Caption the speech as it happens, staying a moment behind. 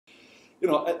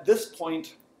at this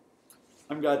point,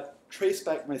 I'm going to trace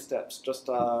back my steps, just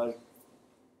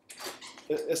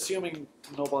assuming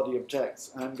nobody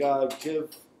objects. And I'm going to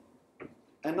give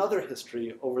another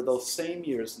history over those same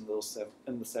years in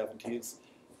the 70s,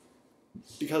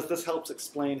 because this helps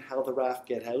explain how the RAF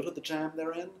get out of the jam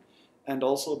they're in, and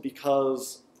also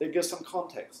because it gives some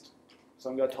context. So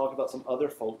I'm going to talk about some other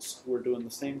folks who were doing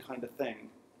the same kind of thing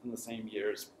in the same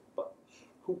years, but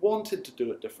who wanted to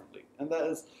do it differently. And that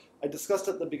is, I discussed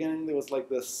at the beginning, there was like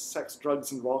this sex,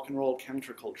 drugs, and rock and roll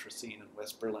counterculture scene in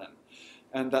West Berlin,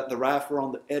 and that the RAF were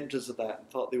on the edges of that and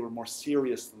thought they were more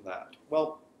serious than that.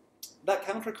 Well, that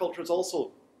counterculture is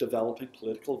also developing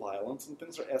political violence, and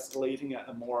things are escalating at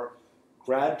a more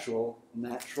gradual,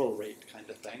 natural rate kind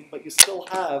of thing. But you still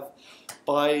have,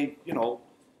 by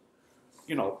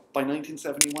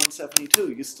 1971,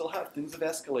 72, you still have things have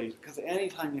escalated, because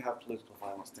anytime you have political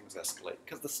violence, things escalate,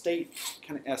 because the state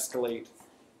can escalate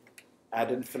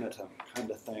ad infinitum kind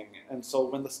of thing. And so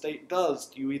when the state does,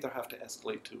 you either have to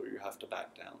escalate to or you have to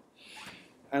back down.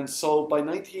 And so by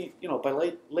late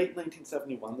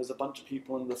 1971, there's a bunch of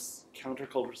people in this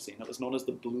counterculture scene. It was known as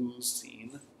the blues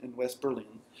scene in West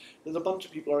Berlin. There's a bunch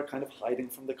of people who are kind of hiding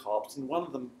from the cops, and one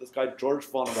of them, this guy George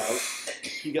von Raus,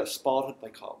 he gets spotted by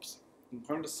cops. And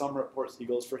according to some reports, he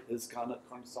goes for his gun.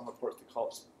 According to some reports, the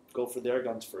cops go for their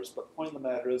guns first. But the point of the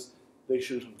matter is, they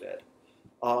shoot him dead.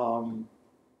 A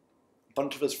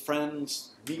bunch of his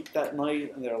friends meet that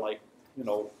night, and they're like,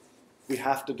 we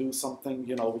have to do something,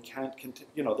 we can't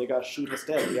continue, they got to shoot us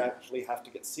dead. We actually have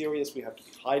to get serious. We have to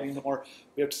be hiding more.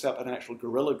 We have to set up an actual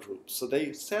guerrilla group. So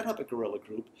they set up a guerrilla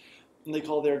group, and they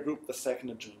call their group the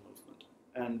 2nd of June Movement.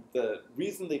 And the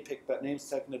reason they picked that name,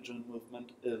 2nd of June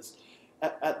Movement, is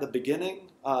at the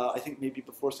beginning, I think maybe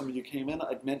before some of you came in,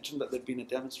 I'd mentioned that there'd been a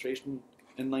demonstration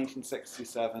in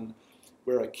 1967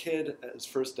 where a kid at his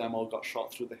first demo got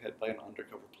shot through the head by an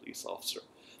undercover police officer.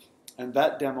 And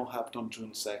that demo happened on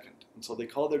June 2nd. And so they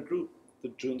call their group the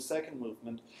June 2nd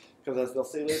Movement, because as they'll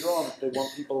say later on, they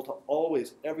want people to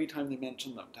always, every time they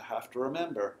mention them, to have to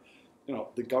remember,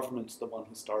 the government's the one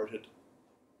who started,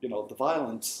 the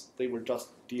violence. They were just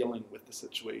dealing with the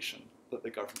situation that the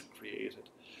government created.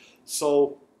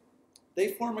 So they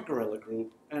form a guerrilla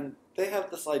group, and they have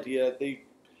this idea,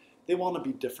 they want to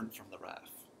be different from the RAF.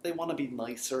 They want to be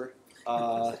nicer.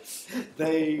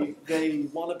 They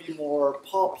want to be more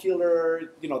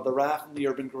popular. The RAF and the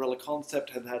urban guerrilla concept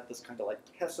had this kind of like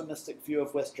pessimistic view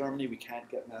of West Germany. We can't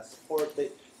get mass support.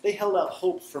 They held out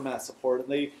hope for mass support,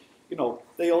 and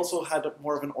they also had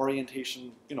more of an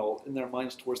orientation, in their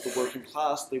minds towards the working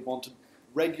class. They wanted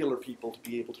regular people to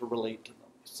be able to relate to them.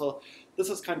 So this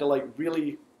is kind of like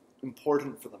really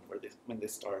important for them when they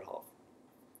start off.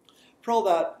 For all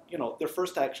that, their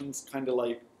first action's kind of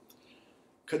like,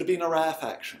 could have been a RAF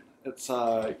action. It's,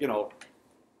 Northern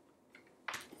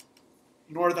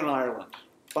Ireland,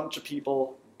 bunch of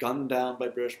people gunned down by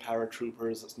British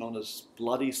paratroopers. It's known as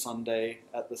Bloody Sunday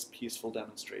at this peaceful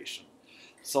demonstration.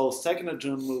 So 2nd of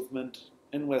June Movement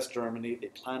in West Germany, they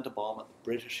plan to bomb at the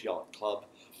British Yacht Club.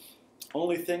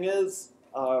 Only thing is,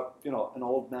 an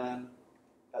old man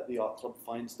at the yacht club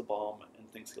finds the bomb and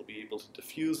thinks he'll be able to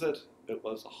defuse it. It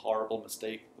was a horrible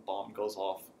mistake. The bomb goes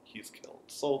off. He's killed.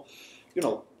 So,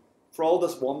 for all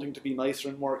this wanting to be nicer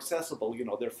and more accessible,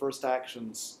 their first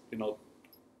actions,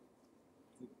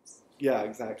 yeah,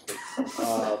 exactly.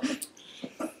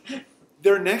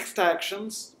 Their next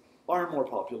actions are more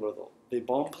popular, though. They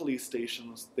bomb police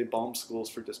stations. They bomb schools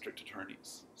for district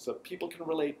attorneys. So people can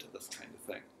relate to this kind of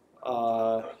thing.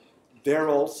 They're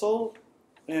also,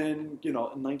 in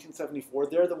 1974,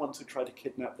 they're the ones who try to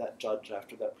kidnap that judge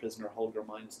after that prisoner Holger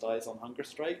Mines dies on hunger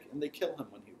strike, and they kill him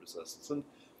when he resists. And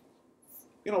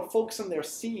folks in their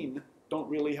scene don't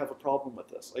really have a problem with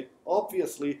this. Like,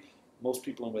 obviously, most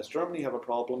people in West Germany have a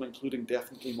problem, including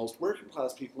definitely most working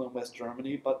class people in West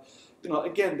Germany. But,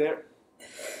 again, they're,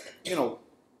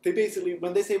 they basically,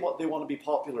 when they say what they want to be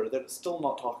popular, they're still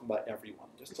not talking about everyone.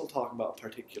 They're still talking about a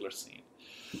particular scene.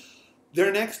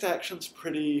 Their next action's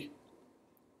pretty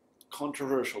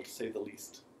controversial, to say the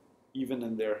least, even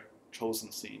in their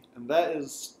chosen scene. And that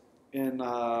is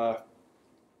also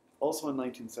in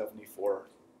 1974,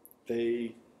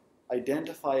 they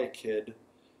identify a kid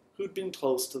who'd been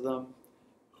close to them,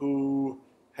 who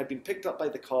had been picked up by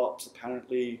the cops,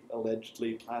 apparently,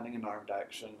 allegedly, planning an armed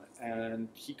action, and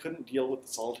he couldn't deal with the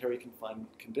solitary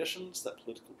confinement conditions that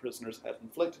political prisoners had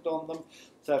inflicted on them.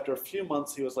 So after a few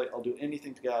months, he was like, I'll do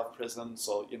anything to get out of prison,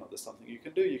 so, there's something you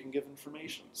can do, you can give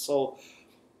information. So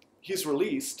he's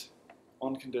released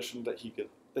on condition that he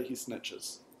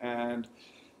snitches. And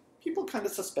people kind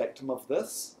of suspect him of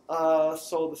this.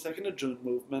 So the 2nd of June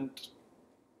Movement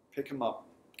pick him up,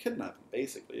 kidnap him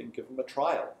basically, and give him a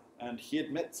trial. And he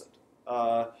admits it,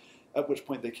 at which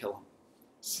point they kill him.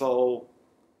 So,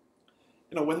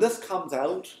 when this comes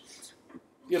out,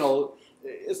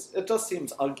 it just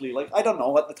seems ugly. Like, I don't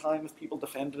know at the time if people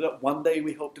defended it. One day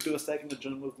we hope to do a second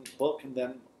June movement book, and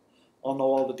then I'll know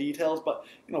all the details. But,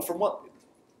 from what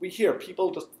we hear, people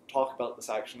just talk about this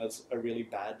action as a really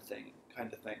bad thing,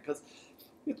 kind of thing. Because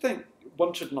you'd think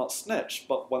one should not snitch,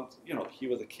 but once, he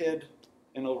was a kid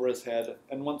in over his head,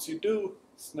 and once you do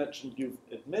snitch and you've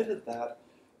admitted that,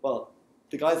 well,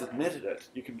 the guy's admitted it.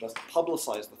 You can just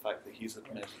publicize the fact that he's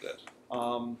admitted it.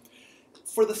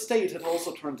 For the state, it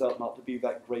also turns out not to be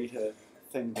that great a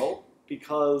thing, though,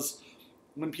 because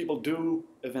when people do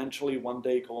eventually one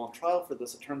day go on trial for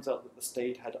this, it turns out that the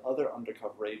state had other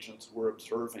undercover agents who were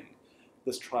observing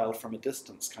this trial from a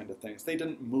distance, kind of things. They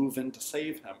didn't move in to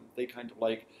save him. They kind of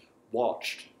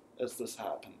watched as this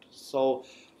happened. So,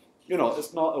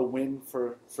 it's not a win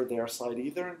for their side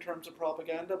either in terms of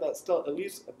propaganda, but still at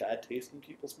least a bad taste in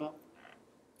people's mouth.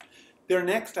 Their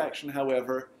next action,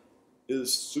 however,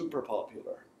 is super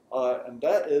popular. And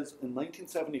that is in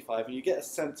 1975, and you get a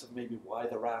sense of maybe why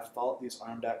the RAF thought these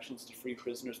armed actions to free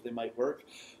prisoners, they might work.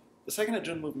 The Second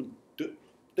June movement,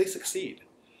 they succeed.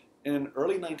 In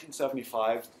early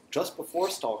 1975, just before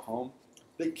Stockholm,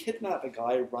 they kidnap a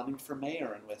guy running for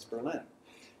mayor in West Berlin.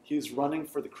 He's running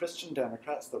for the Christian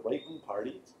Democrats, the right-wing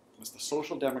party. It's the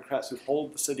Social Democrats who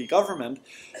hold the city government.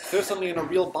 They're suddenly in a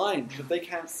real bind because they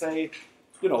can't say,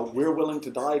 we're willing to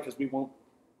die because we won't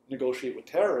negotiate with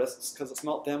terrorists, because it's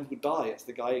not them who die, it's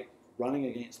the guy running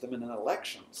against them in an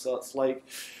election. So it's like,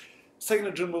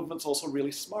 Second June movement's also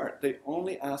really smart. They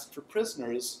only ask for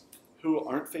prisoners who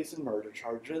aren't facing murder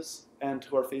charges and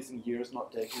who are facing years,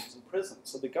 not decades in prison.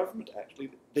 So the government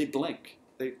actually, they blink,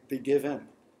 they give in.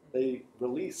 They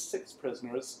release 6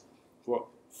 prisoners who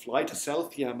fly to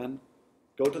South Yemen,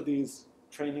 go to these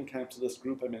training camps of this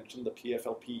group I mentioned, the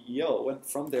PFLP-EO, and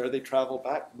from there they travel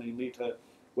back mainly to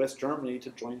West Germany to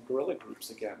join guerrilla groups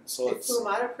again. So they flew them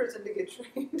out of prison to get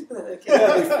trained.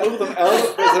 Yeah, they flew them out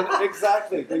of prison.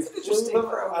 Exactly. They flew them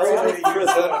out of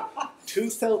prison to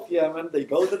South Yemen. They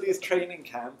go to these training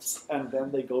camps, and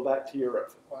then they go back to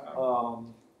Europe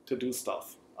to do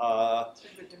stuff.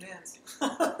 Good demands.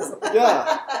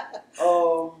 Yeah.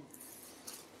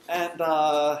 And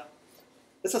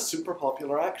it's a super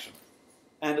popular action.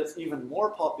 And it's even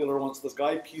more popular once this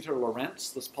guy, Peter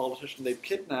Lorentz, this politician they've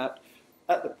kidnapped,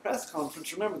 at the press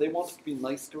conference, remember, they wanted to be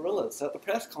nice guerrillas. At the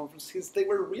press conference, they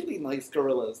were really nice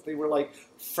guerrillas. They were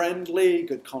friendly,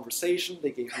 good conversation. They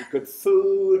gave me good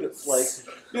food. It's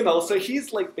so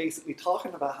he's basically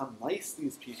talking about how nice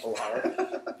these people are.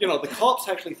 The cops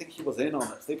actually think he was in on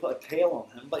it. So they put a tail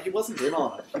on him, but he wasn't in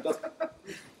on it. He just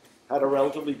had a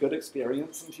relatively good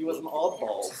experience, and he was an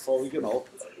oddball. So,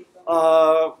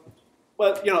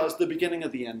 but, it's the beginning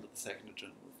of the end of the Second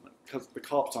June movement, because the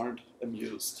cops aren't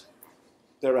amused.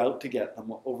 They're out to get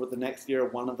them. Over the next year,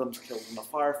 one of them's killed in a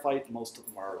firefight. Most of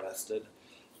them are arrested.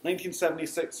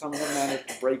 1976, some of them managed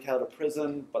to break out of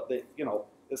prison, but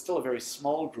it's still a very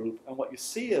small group. And what you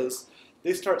see is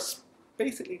they start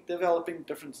basically developing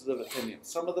differences of opinion.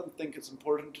 Some of them think it's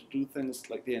important to do things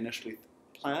like they initially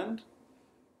planned,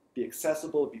 be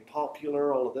accessible, be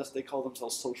popular, all of this. They call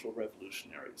themselves social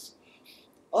revolutionaries.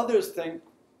 Others think,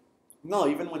 no,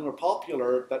 even when we're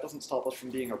popular, that doesn't stop us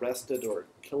from being arrested or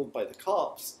killed by the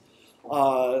cops.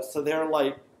 So they're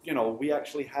we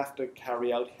actually have to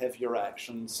carry out heavier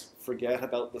actions, forget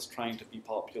about this trying to be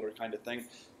popular kind of thing.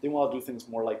 They want to do things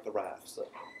more like the RAF. So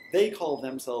they call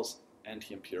themselves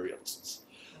anti-imperialists.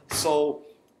 So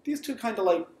these two kind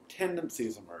of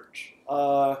tendencies emerge.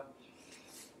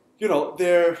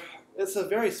 It's a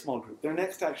very small group. Their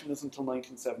next action isn't until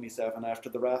 1977, after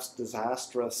the RAF's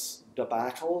disastrous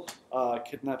debacle,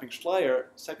 kidnapping Schleyer.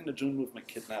 Second June movement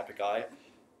kidnap a guy,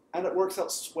 and it works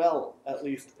out swell, at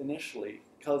least initially,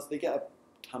 because they get a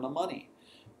ton of money,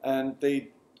 and they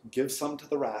give some to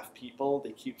the RAF people,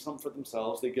 they keep some for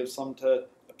themselves, they give some to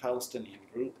a Palestinian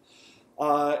group,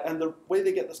 and the way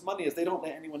they get this money is they don't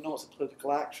let anyone know it's a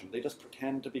political action. They just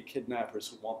pretend to be kidnappers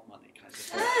who want money, kind of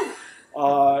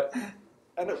thing.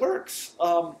 And it works,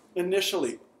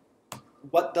 initially.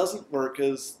 What doesn't work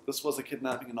is, this was a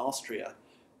kidnapping in Austria,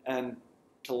 and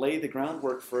to lay the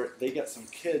groundwork for it, they get some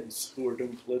kids who are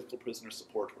doing political prisoner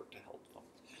support work to help them.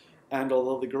 And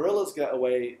although the guerrillas get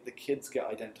away, the kids get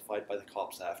identified by the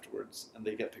cops afterwards, and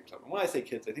they get picked up. And when I say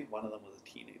kids, I think one of them was a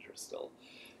teenager still.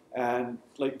 And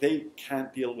they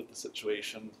can't deal with the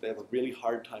situation. They have a really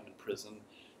hard time in prison.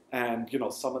 And,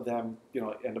 some of them,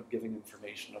 end up giving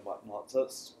information and whatnot. So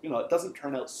it's, it doesn't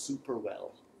turn out super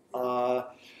well.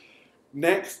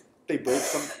 Next,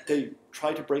 They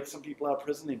try to break some people out of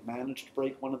prison. They managed to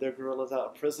break one of their guerrillas out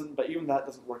of prison, but even that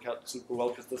doesn't work out super well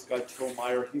because this guy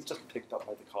Tillmeyer, he's just picked up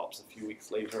by the cops a few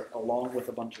weeks later, along with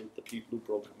a bunch of the people who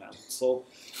broke him out. So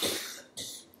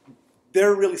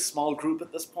they're a really small group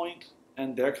at this point,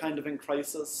 and they're kind of in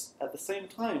crisis. At the same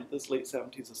time, this late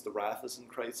 70s is the RAF is in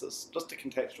crisis. Just to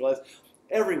contextualize,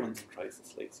 everyone's in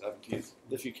crisis late 70s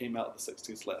if you came out of the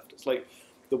 60s left. It's like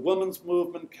the women's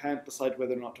movement can't decide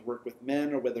whether or not to work with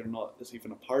men or whether or not it's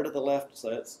even a part of the left, so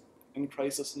it's in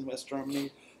crisis in West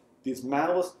Germany. These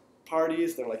Maoist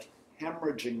parties, they're like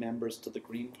hemorrhaging members to the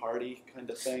Green Party kind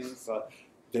of things.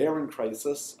 They're in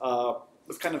crisis.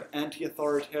 This kind of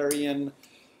anti-authoritarian,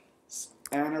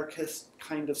 anarchist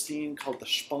kind of scene called the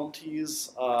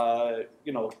Sponties,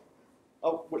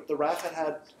 the RAF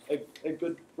had a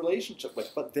good relationship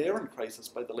with, but they're in crisis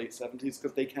by the late 70s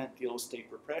because they can't deal with state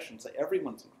repression. So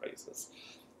everyone's in crisis.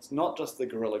 It's not just the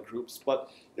guerrilla groups, but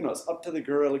it's up to the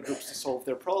guerrilla groups to solve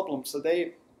their problems. So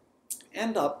they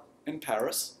end up in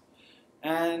Paris,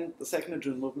 and the 2nd of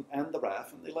June movement and the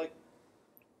RAF, and they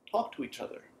talk to each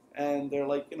other, and they're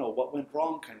like, what went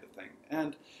wrong kind of thing.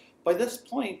 And by this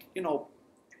point,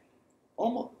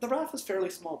 the RAF is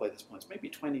fairly small by this point. It's maybe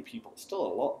 20 people, still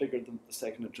a lot bigger than the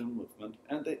 2nd of June movement.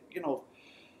 And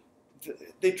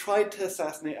they tried to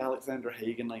assassinate Alexander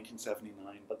Haig in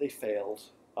 1979, but they failed.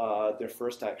 Their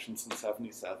first action since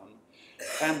 77.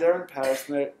 And they're in Paris,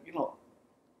 and they're,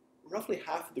 roughly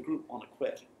half of the group want to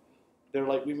quit. They're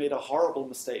like, we made a horrible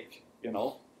mistake,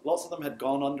 Lots of them had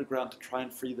gone underground to try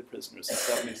and free the prisoners in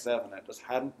 77. It just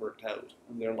hadn't worked out.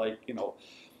 And they're like,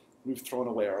 we've thrown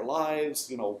away our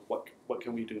lives, what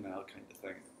can we do now kind of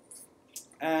thing.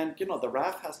 And, the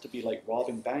RAF has to be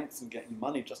robbing banks and getting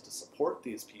money just to support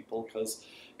these people because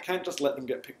you can't just let them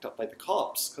get picked up by the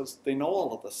cops because they know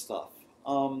all of this stuff.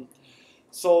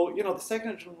 So, the 2nd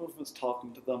of June movement's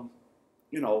talking to them,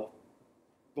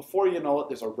 before you know it,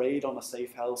 there's a raid on a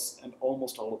safe house and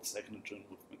almost all of the 2nd of June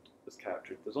movement is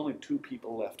captured. There's only 2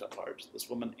 people left at large, this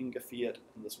woman Inga Fiat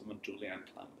and this woman Julianne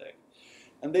Planbeck.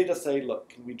 And they just say, look,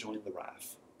 can we join the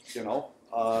RAF?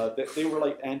 They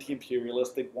were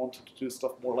anti-imperialist. They wanted to do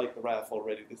stuff more like the RAF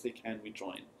already. They say, can we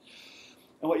join?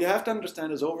 And what you have to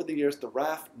understand is over the years, the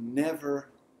RAF never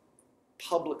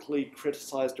publicly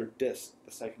criticized or dissed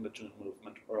the 2nd of June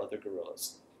movement or other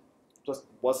guerrillas. It just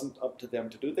wasn't up to them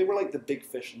to do. They were like the big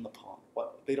fish in the pond.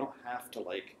 They don't have to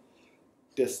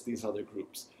diss these other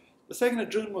groups. The 2nd of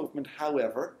June movement,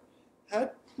 however,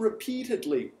 had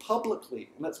repeatedly, publicly,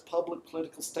 in its public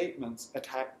political statements,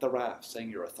 attacked the RAF,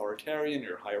 saying you're authoritarian,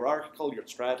 you're hierarchical, your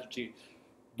strategy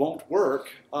won't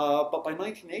work. But by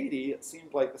 1980, it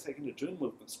seemed like the 2nd of June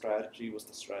movement strategy was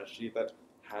the strategy that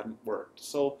hadn't worked.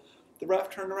 So the RAF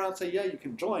turned around and said, yeah, you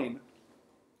can join.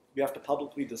 You have to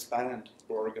publicly disband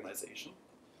your organization.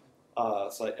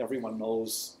 So that everyone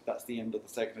knows that's the end of the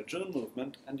 2nd of June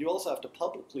movement. And you also have to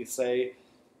publicly say,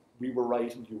 we were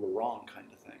right and you were wrong kind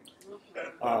of thing.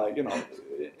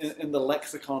 In the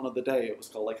lexicon of the day, it was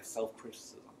called a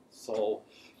self-criticism. So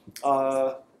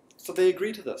they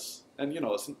agree to this. And,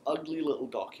 it's an ugly little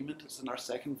document. It's in our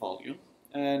 2nd volume.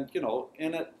 And,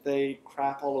 in it, they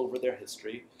crap all over their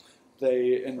history.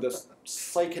 In this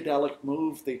psychedelic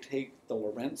move, they take the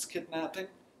Lorentz kidnapping,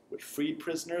 which freed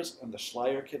prisoners, and the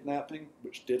Schleier kidnapping,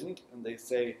 which didn't. And they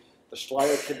say the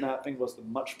Schleier kidnapping was the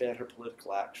much better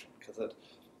political action because it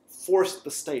forced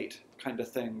the state kind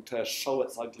of thing to show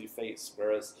its ugly face,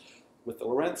 whereas with the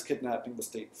Lorentz kidnapping, the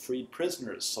state freed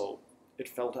prisoners, so it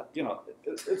felt,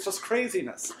 it's just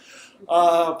craziness.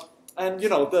 And,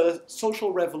 the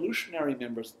social revolutionary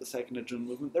members of the 2nd of June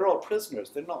movement, they're all prisoners.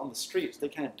 They're not on the streets. They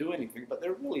can't do anything, but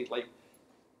they're really,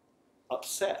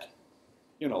 upset,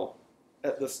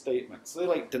 at this statement. So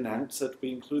they, denounce it.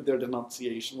 We include their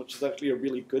denunciation, which is actually a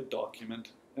really good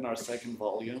document in our 2nd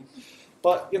volume.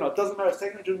 But, it doesn't matter.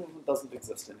 2nd of June movement doesn't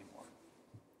exist anymore.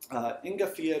 Inga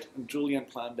Fiat and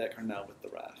Julianne Planbeck are now with the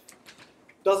RAF.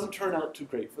 Doesn't turn out too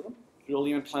great for them.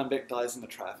 Julianne Planbeck dies in a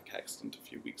traffic accident a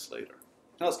few weeks later.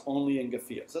 Now it's only Inga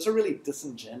Fiat. So it's a really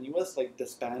disingenuous,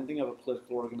 disbanding of a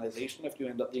political organization if you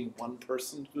end up being one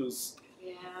person who's...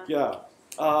 Yeah.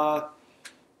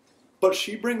 But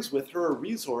she brings with her a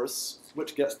resource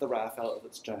which gets the RAF out of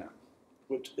its jam,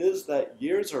 which is that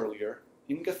years earlier,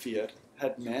 Inga Fiat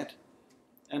had met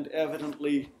and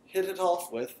evidently hit it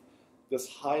off with this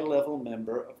high-level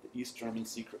member of the East German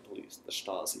secret police, the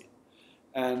Stasi.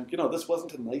 And, this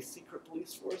wasn't a nice secret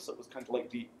police force. It was kind of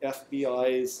like the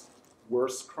FBI's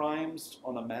worst crimes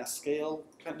on a mass scale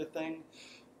kind of thing.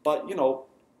 But,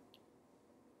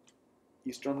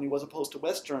 East Germany was opposed to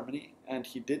West Germany, and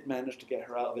he did manage to get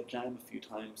her out of a jam a few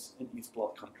times in East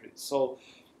Bloc countries. So,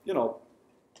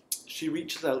 she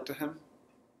reaches out to him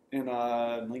in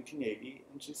 1980,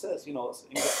 and she says, you know,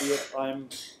 I'm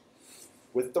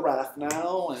with the RAF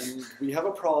now, and we have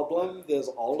a problem. There's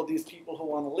all of these people who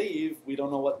want to leave. We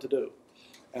don't know what to do.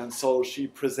 And so she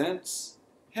presents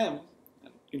him,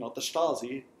 you know, the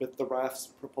Stasi, with the RAF's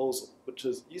proposal, which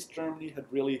is East Germany had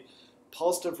really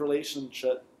positive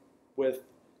relationship with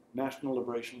national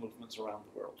liberation movements around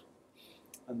the world.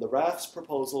 And the RAF's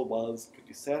proposal was, could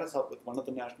you set us up with one of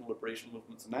the national liberation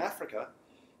movements in Africa,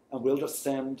 and we'll just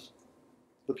send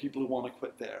the people who want to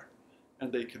quit there.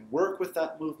 And they can work with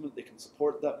that movement, they can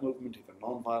support that movement either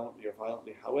non-violently or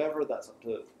violently. However, that's up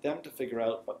to them to figure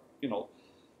out, but, you know,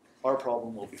 our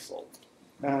problem will be solved.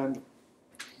 And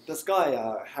this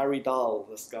guy, Harry Dahl,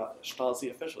 this guy,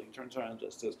 Stasi official, he turns around and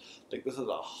just says, like, this is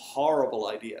a horrible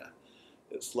idea.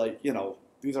 It's like, you know,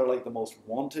 these are like the most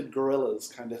wanted guerrillas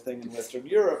kind of thing in Western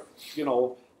Europe. You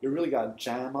know, you really got to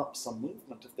jam up some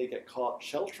movement if they get caught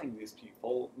sheltering these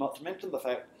people. Not to mention the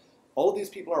fact all these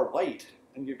people are white,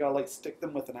 and you got to like stick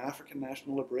them with an African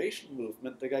national liberation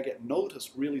movement. They got to get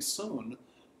noticed really soon,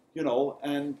 you know,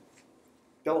 and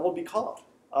they'll all be caught.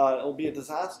 It'll be a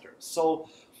disaster. So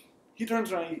he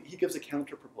turns around, he gives a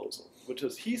counter proposal, which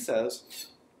is he says,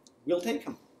 we'll take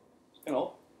them, you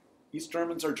know. East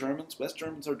Germans are Germans, West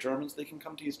Germans are Germans, they can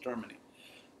come to East Germany.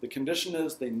 The condition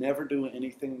is they never do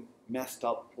anything messed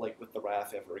up like with the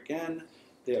RAF ever again.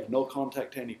 They have no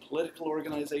contact to any political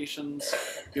organizations,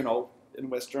 you know, in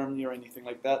West Germany or anything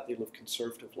like that. They live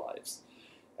conservative lives.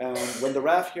 And when the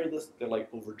RAF hear this, they're like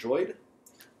overjoyed,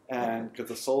 and because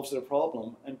it solves their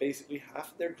problem, and basically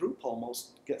half of their group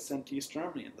almost gets sent to East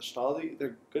Germany. And the Stasi,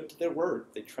 they're good to their word.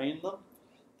 They train them,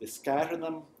 they scatter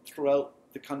them throughout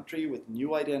the country with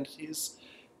new identities,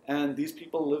 and these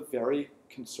people live very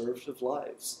conservative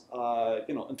lives,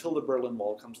 you know, until the Berlin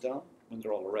Wall comes down, when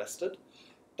they're all arrested.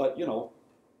 But, you know,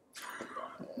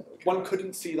 one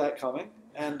couldn't see that coming.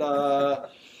 And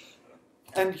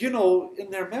you know, in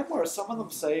their memoirs, some of them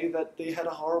say that they had a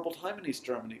horrible time in East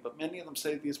Germany, but many of them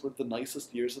say these were the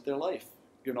nicest years of their life,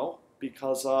 you know,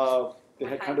 because they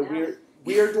had kind of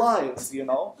weird lives, you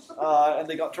know, and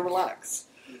they got to relax.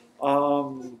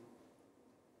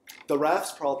 The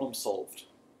RAF's problem solved,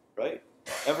 right?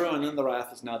 Everyone in the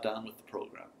RAF is now down with the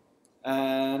program.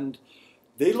 And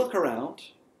they look around,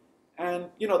 and,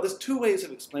 you know, there's two ways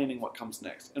of explaining what comes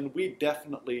next. And we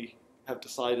definitely have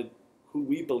decided who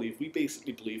we believe. We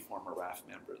basically believe former RAF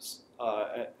members.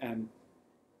 And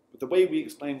the way we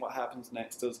explain what happens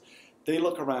next is they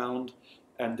look around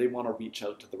and they want to reach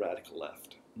out to the radical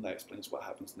left. And that explains what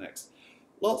happens next.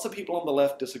 Lots of people on the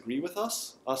left disagree with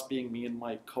us being me and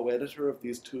my co-editor of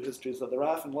these two histories of the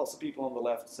RAF, and lots of people on the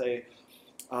left say,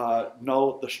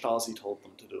 no, the Stasi told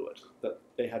them to do it, that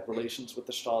they had relations with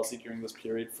the Stasi during this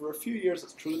period. For a few years,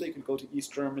 it's true, they could go to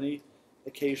East Germany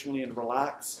occasionally and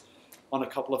relax. On a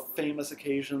couple of famous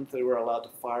occasions, they were allowed to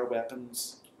fire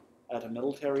weapons at a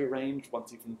military range.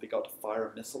 Once even they got to fire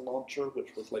a missile launcher,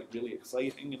 which was like really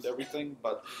exciting and everything,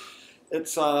 but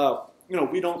it's, you know,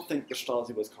 we don't think the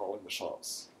Stasi was calling the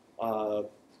shots.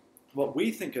 What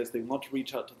we think is they want to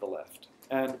reach out to the left.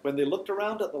 And when they looked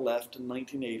around at the left in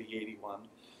 1980-81,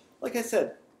 like I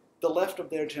said, the left of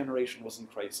their generation was in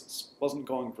crisis, wasn't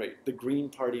going great. The Green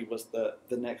Party was the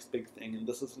next big thing, and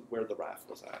this isn't where the RAF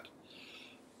was at.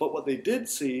 But what they did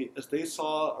see is they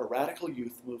saw a radical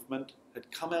youth movement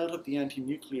had come out of the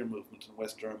anti-nuclear movement in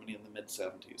West Germany in the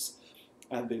mid-70s.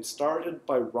 And they'd started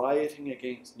by rioting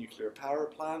against nuclear power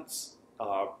plants.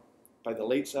 By the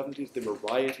late 70s, they were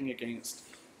rioting against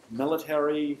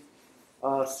military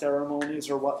ceremonies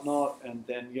or whatnot. And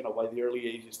then, you know, by the early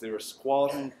 80s, they were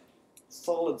squatting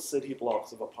solid city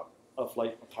blocks of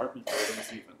like apartment buildings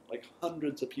even. Like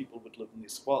hundreds of people would live in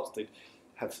these squats. They'd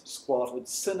have squatted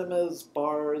cinemas,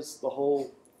 bars, the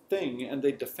whole thing, and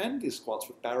they'd defend these squats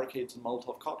with barricades and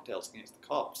Molotov cocktails against the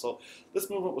cops. So this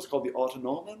movement was called the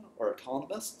Autonomen, or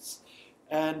Autonomists,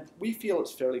 and we feel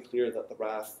it's fairly clear that the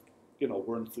RAF, you know,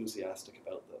 were enthusiastic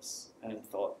about this and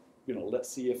thought, you know, let's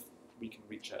see if we can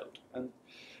reach out. And,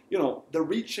 you know, the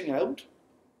reaching out,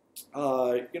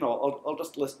 you know, I'll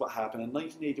just list what happened. In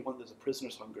 1981, there's a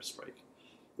prisoners' hunger strike,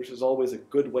 which is always a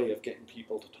good way of getting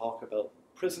people to talk about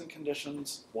prison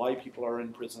conditions, why people are in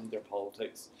prison, their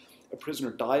politics. A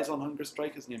prisoner dies on hunger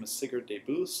strike. His name is Sigurd de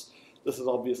Boos. This is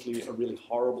obviously a really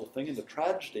horrible thing and a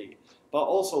tragedy, but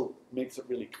also makes it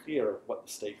really clear what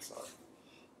the stakes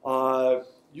are.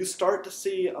 You start to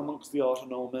see amongst the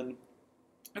Autonomen,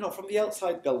 you know, from the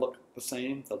outside they'll look the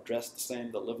same, they'll dress the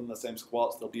same, they'll live in the same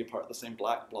squats, they'll be a part of the same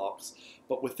black blocs.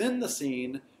 But within the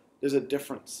scene, there's a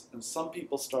difference, and some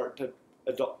people start to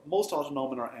adopt. Most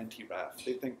Autonomen are anti-RAF.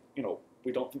 They think, you know,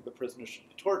 we don't think the prisoners should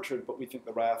be tortured, but we think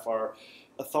the RAF are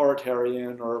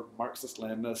authoritarian or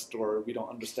Marxist-Leninist, or we don't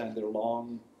understand their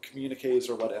long communiques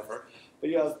or whatever. But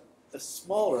you have a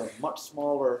smaller, much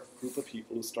smaller group of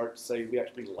people who start to say, we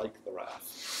actually like the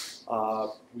RAF.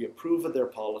 We approve of their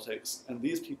politics, and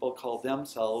these people call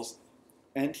themselves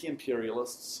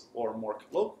anti-imperialists, or more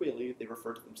colloquially, they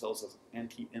refer to themselves as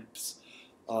anti-imps,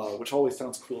 which always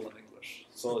sounds cool in English.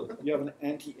 So you have an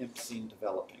anti-imp scene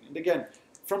developing. And again,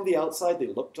 from the outside, they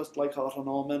look just like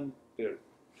Autonomen. They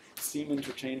seem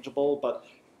interchangeable, but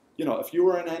you know, if you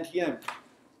were an anti-imp,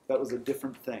 that was a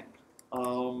different thing.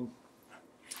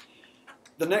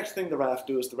 The next thing the RAF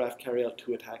do is the RAF carry out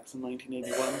 2 attacks in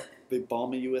 1981. They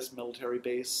bomb a US military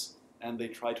base, and they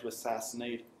try to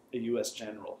assassinate a US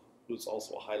general, who's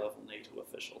also a high-level NATO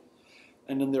official.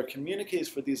 And in their communiques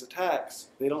for these attacks,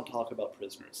 they don't talk about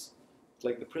prisoners.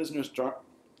 Like, the prisoners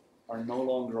are no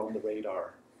longer on the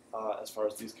radar as far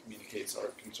as these communiques are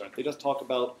concerned. They just talk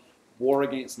about war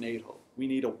against NATO. We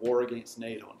need a war against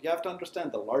NATO. And you have to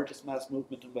understand, the largest mass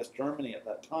movement in West Germany at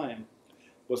that time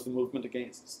was the movement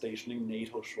against stationing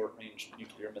NATO short-range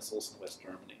nuclear missiles in West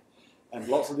Germany. And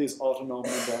lots of these Autonomen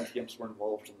and anti-imps were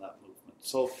involved in that movement.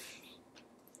 So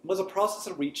it was a process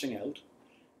of reaching out,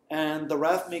 and the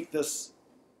RAF make this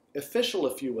official,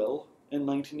 if you will. In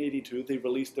 1982, they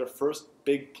released their first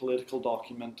big political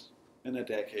document in a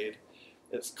decade.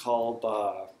 It's called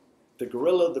The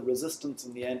Guerrilla, the Resistance,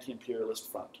 and the Anti-Imperialist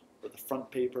Front, or the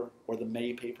Front Paper, or the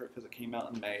May Paper, because it came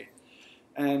out in May.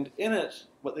 And in it,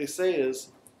 what they say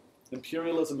is,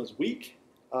 imperialism is weak,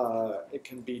 it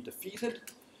can be defeated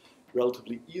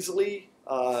relatively easily,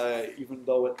 even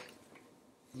though it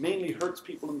mainly hurts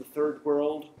people in the third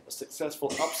world. A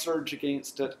successful upsurge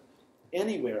against it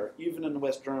anywhere, even in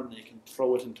West Germany, can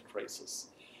throw it into crisis.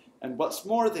 And what's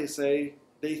more, they say,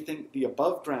 they think the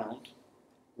above ground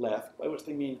left, by which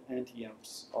they mean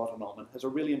anti-imps, Autonomen, has a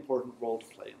really important role to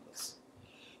play in this.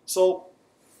 So,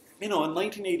 you know, in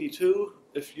 1982,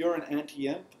 if you're an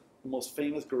anti-imp, the most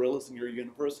famous guerrillas in your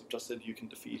universe have just said you can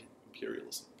defeat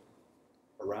imperialism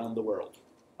around the world.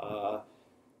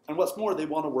 And what's more, they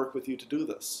want to work with you to do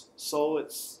this. So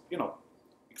it's, you know,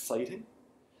 exciting.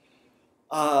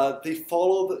 They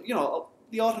follow the, you know,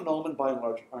 the Autonomen by and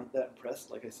large aren't that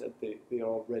impressed. Like I said, they are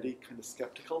already kind of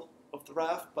skeptical of the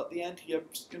RAF, but the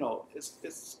anti-imps, you know,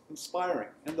 it's inspiring.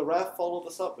 And the RAF follow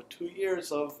this up with 2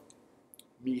 years of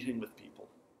meeting with people,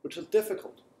 which is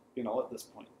difficult, you know, at this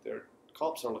point. Their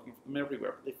cops are looking for them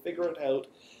everywhere. They figure it out,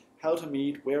 how to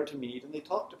meet, where to meet, and they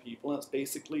talk to people, and it's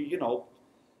basically, you know,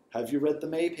 have you read the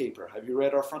May paper? Have you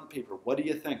read our front paper? What do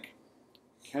you think?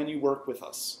 Can you work with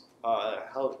us?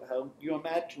 How do you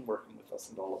imagine working with us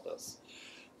and all of this?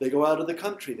 They go out of the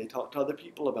country. They talk to other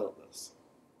people about this.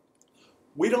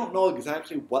 We don't know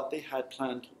exactly what they had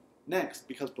planned next,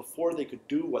 because before they could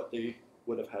do what they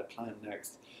would have had planned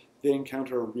next, they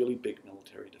encounter a really big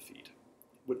military defeat,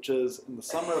 which is in the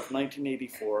summer of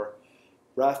 1984.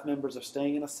 RAF members are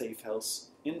staying in a safe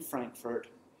house in Frankfurt.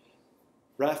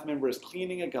 RAF member is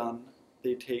cleaning a gun.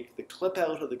 They take the clip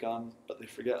out of the gun, but they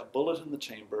forget a bullet in the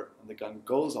chamber, and the gun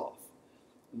goes off.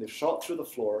 And they've shot through the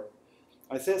floor.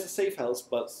 I say it's a safe house,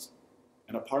 but it's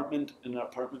an apartment in an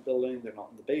apartment building. They're not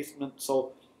in the basement.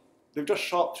 So they've just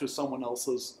shot through someone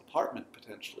else's apartment,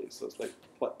 potentially. So it's like,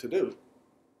 what to do?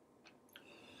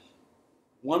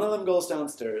 One of them goes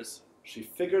downstairs. She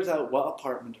figures out what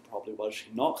apartment it probably was. She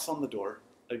knocks on the door.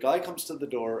 A guy comes to the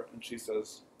door, and she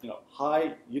says, you know,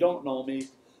 hi, you don't know me.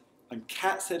 I'm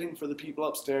cat-sitting for the people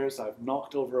upstairs. I've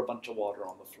knocked over a bunch of water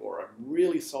on the floor. I'm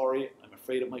really sorry. I'm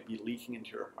afraid it might be leaking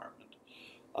into your apartment.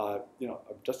 You know,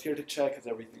 I'm just here to check, is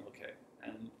everything okay?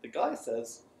 And the guy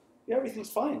says, yeah, everything's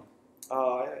fine.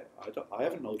 I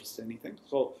haven't noticed anything.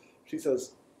 So she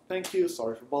says, thank you,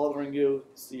 sorry for bothering you,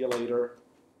 see you later,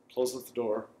 closes the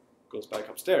door, goes back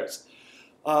upstairs.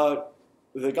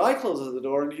 The guy closes the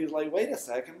door and he's like, wait a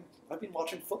second, I've been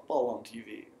watching football on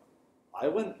TV. I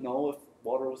wouldn't know if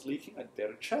water was leaking, I'd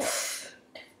better check.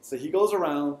 So he goes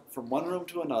around from one room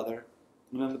to another,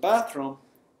 and in the bathroom,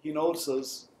 he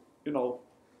notices, you know,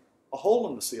 a hole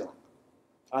in the ceiling.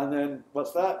 And then,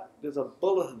 what's that? There's a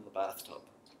bullet in the bathtub.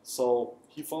 So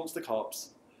he phones the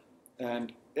cops,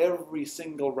 and every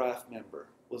single RAF member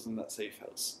was in that safe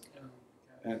house.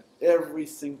 And every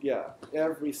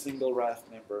single RAF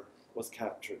member was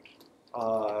captured.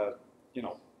 You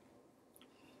know,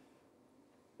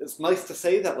 it's nice to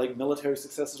say that, like, military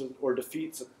successes or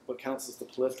defeats, what counts as the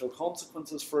political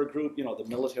consequences for a group. You know, the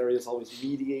military is always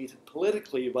mediated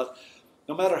politically, but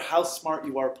no matter how smart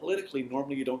you are politically,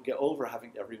 normally you don't get over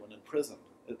having everyone in prison.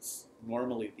 It's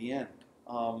normally the end.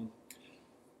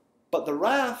 But the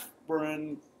RAF were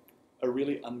in a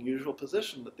really unusual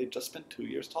position that they'd just spent 2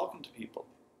 years talking to people.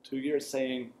 2 years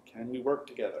saying, can we work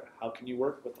together? How can you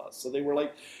work with us? So they were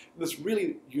like in this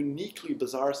really uniquely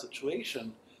bizarre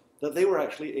situation that they were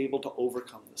actually able to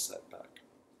overcome this setback.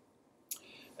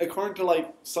 According to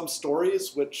like some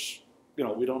stories, which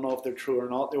we don't know if they're true or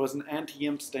not, there was an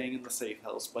anti-imp staying in the safe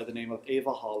house by the name of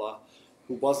Eva Halla,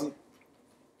 who wasn't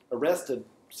arrested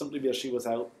simply because she was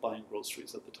out buying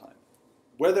groceries at the time.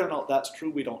 Whether or not that's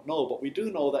true, we don't know, but we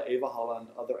do know that Eva Halla and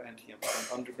other anti-imps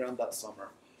went underground that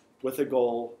summer with a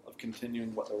goal of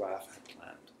continuing what the RAF had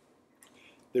planned.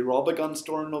 They rob a gun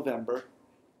store in November.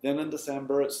 Then in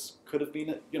December, it could have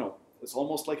been, it's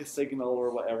almost like a signal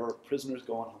or whatever, prisoners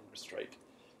go on hunger strike.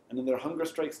 And in their hunger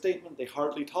strike statement, they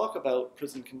hardly talk about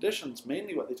prison conditions.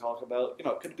 Mainly what they talk about, it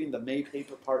could have been the May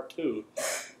Paper Part 2.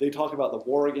 They talk about the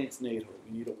war against NATO.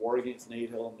 We need a war against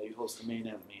NATO, and NATO's the main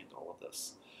enemy and all of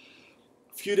this.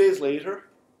 A few days later,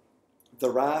 the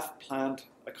RAF planned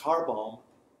a car bomb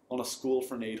on a school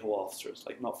for NATO officers,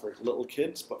 like not for little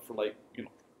kids, but for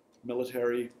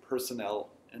military personnel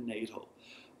in NATO.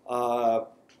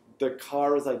 The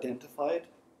car is identified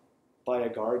by a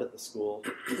guard at the school,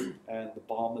 and the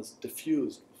bomb is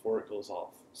diffused before it goes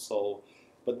off.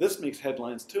 But this makes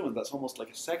headlines too, and that's almost like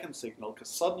a second signal, because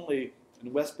suddenly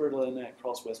in West Berlin and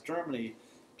across West Germany,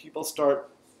 people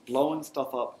start blowing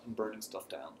stuff up and burning stuff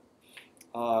down.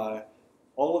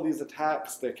 All of these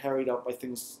attacks, they're carried out by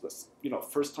things that,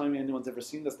 first time anyone's ever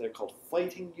seen this, they're called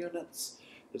fighting units.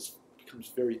 This becomes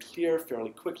very clear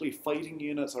fairly quickly. Fighting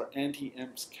units are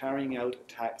anti-imps carrying out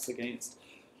attacks against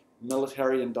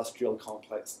military-industrial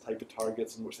complex type of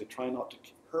targets in which they try not to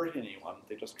hurt anyone.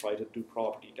 They just try to do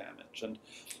property damage. And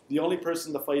the only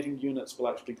person the fighting units will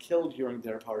actually kill during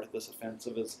their part of this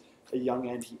offensive is a young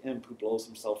anti-imp who blows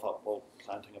himself up while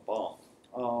planting a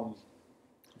bomb.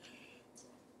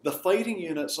 The fighting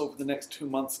units over the next 2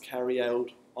 months carry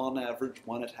out, on average,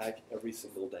 1 attack every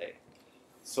single day.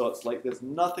 So it's like there's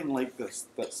nothing like this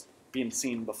that's been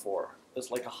seen before. It's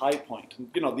like a high point.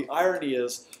 And, the irony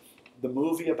is the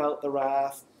movie about the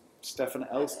RAF, Stefan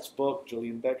Elst's book,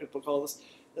 Julian Becker's book, all this,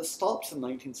 it stops in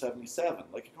 1977.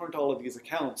 Like, according to all of these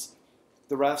accounts,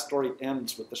 the RAF story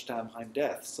ends with the Stammheim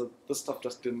death. So this stuff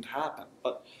just didn't happen.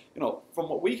 But, from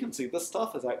what we can see, this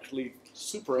stuff is actually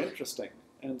super interesting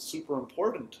and super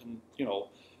important, and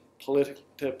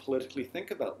to politically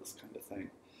think about this kind of thing.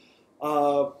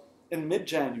 In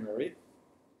mid-January,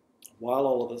 while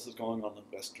all of this is going on in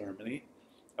West Germany,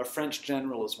 a French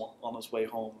general is on his way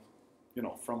home,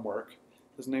 from work.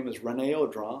 His name is René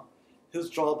Audran. His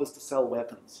job is to sell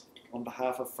weapons on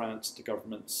behalf of France to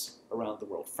governments around the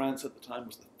world. France at the time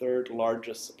was the 3rd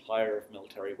largest supplier of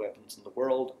military weapons in the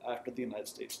world after the United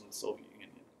States and the Soviet Union.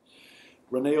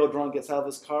 René Audran gets out of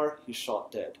his car, he's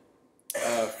shot dead.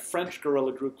 A French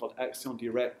guerrilla group called Action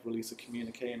Directe release a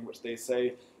communique in which they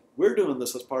say, we're doing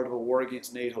this as part of a war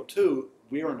against NATO too,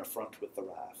 we're in a front with the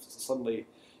RAF. So suddenly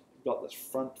you've got this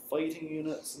front fighting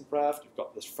units in the RAF, you've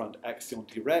got this front Action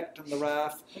Directe in the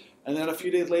RAF, and then a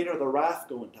few days later the RAF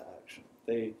go into action.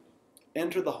 They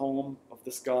enter the home of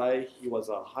this guy. He was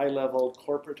a high-level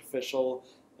corporate official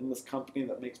in this company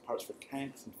that makes parts for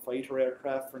tanks and fighter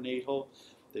aircraft for NATO.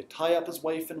 They tie up his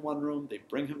wife in one room, they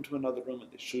bring him to another room,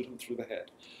 and they shoot him through the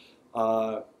head.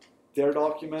 Their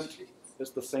document is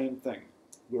the same thing.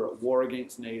 We're at war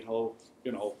against NATO.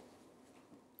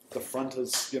 The front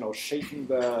is, shaking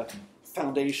the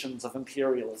foundations of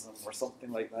imperialism or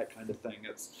something like that kind of thing.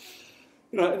 It's,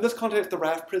 in this context, the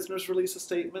RAF prisoners release a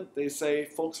statement. They say,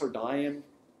 folks are dying.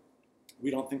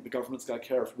 We don't think the government's going to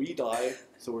care if we die,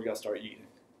 so we're going to start eating.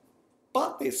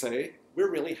 But they say, we're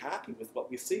really happy with what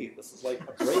we see. This is like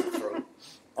a breakthrough.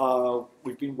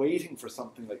 We've been waiting for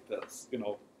something like this.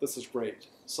 This is great.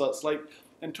 So it's like,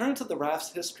 in terms of the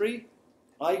RAF's history,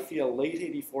 I feel late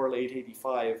 84, late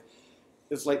 85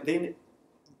 is like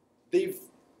they've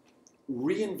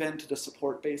reinvented a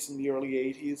support base in the early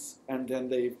 80s, and then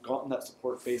they've gotten that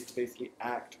support base to basically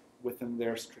act within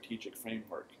their strategic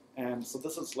framework. And so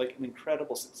this is like an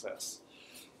incredible success.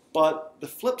 But the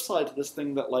flip side to this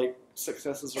thing that like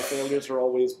successes or failures are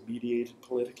always mediated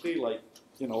politically, like,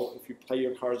 if you play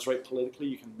your cards right politically,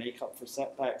 you can make up for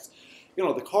setbacks.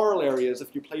 The corollary is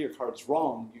if you play your cards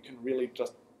wrong, you can really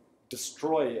just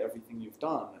destroy everything you've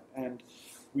done. And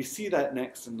we see that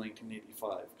next in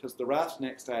 1985, because the RAF's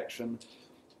next action,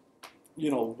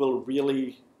 will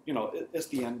really, it's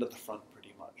the end of the front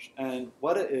pretty much. And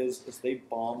what it is they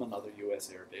bomb another US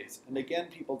airbase. And again,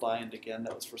 people die, and again,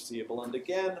 that was foreseeable. And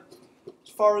again, as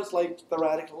far as like the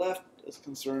radical left is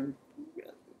concerned,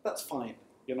 that's fine.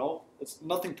 It's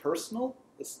nothing personal.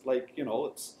 It's like,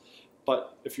 it's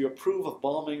But if you approve of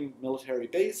bombing military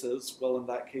bases, well, in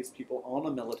that case, people on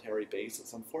a military base,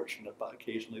 it's unfortunate, but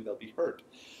occasionally they'll be hurt.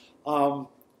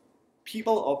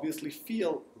 People obviously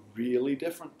feel really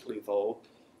differently, though,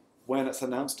 when it's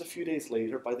announced a few days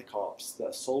later by the cops that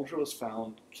a soldier was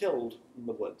found killed in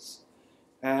the woods.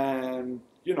 And,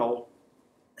 you know,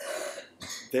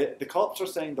 the cops are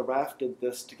saying the RAF did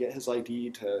this to get his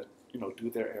ID to, you know, do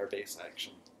their airbase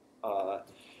action.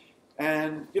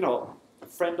 And, you know, a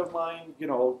friend of mine, you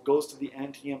know, goes to the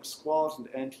anti-imp squad, and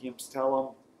anti-imps tell him,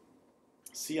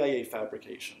 CIA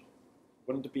fabrication.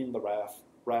 Wouldn't have been the RAF.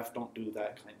 RAF don't do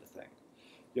that kind of thing.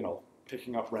 You know,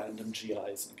 picking up random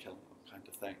GIs and killing them kind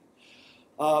of thing.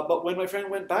 But when my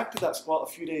friend went back to that squad a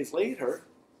few days later,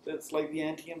 it's like the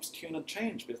anti-imp's tune had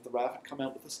changed, because the RAF had come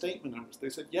out with a statement in which they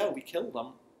said, yeah, we killed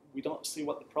him. We don't see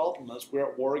what the problem is. We're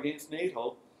at war against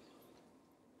NATO.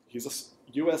 He's a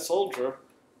US soldier.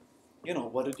 You know,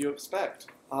 what did you expect?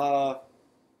 There's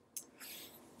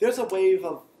a wave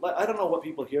of, like, I don't know what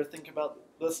people here think about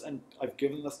this, and I've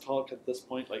given this talk at this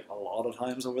point like a lot of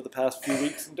times over the past few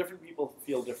weeks, and different people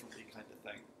feel differently kind of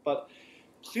thing. But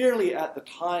clearly at the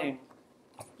time,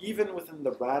 even within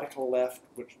the radical left,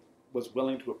 which was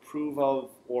willing to approve of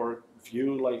or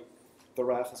view like the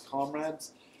RAF as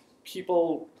comrades,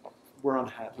 people were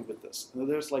unhappy with this. And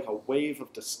there's like a wave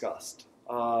of disgust.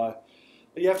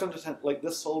 But you have to understand, like,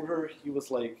 this soldier, he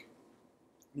was like,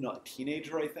 you know, a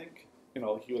teenager, I think. You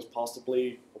know, he was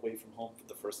possibly away from home for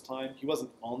the first time. He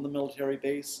wasn't on the military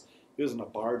base. He was in a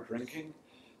bar drinking.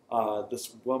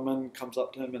 This woman comes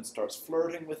up to him and starts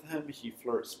flirting with him. He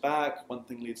flirts back. One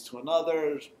thing leads to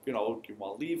another. You know, do you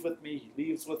want to leave with me? He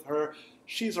leaves with her.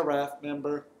 She's a RAF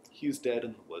member. He's dead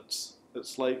in the woods.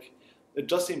 It's like, it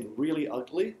just seemed really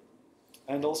ugly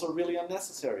and also really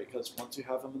unnecessary, because once you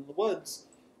have him in the woods,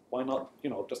 why not, you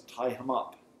know, just tie him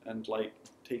up and, like,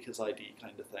 take his ID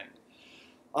kind of thing.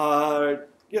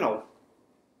 You know,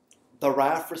 the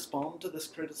RAF respond to this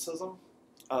criticism.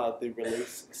 They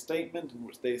release a statement in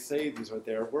which they say, these are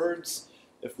their words,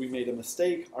 if we made a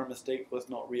mistake, our mistake was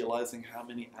not realizing how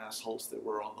many assholes there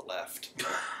were on the left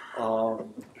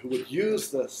who would use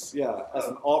this, as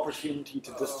an opportunity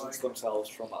to distance themselves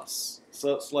from us.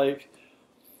 So it's like,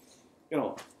 you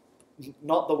know,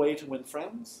 not the way to win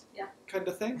friends, kind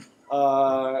of thing.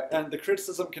 And the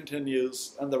criticism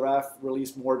continues, and the RAF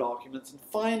release more documents, and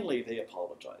finally they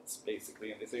apologize,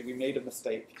 basically, and they say, we made a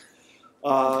mistake.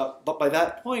 But by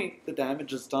that point, the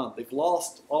damage is done. They've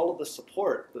lost all of the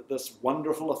support that this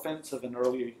wonderful offensive in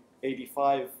early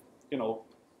 85, you know,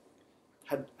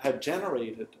 had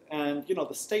generated. And, you know,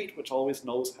 the state, which always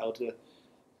knows how to,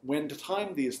 when to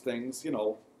time these things, you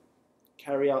know,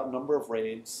 carry out a number of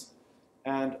raids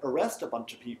and arrest a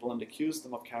bunch of people and accuse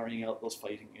them of carrying out those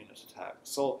fighting unit attacks.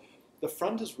 So the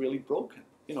front is really broken.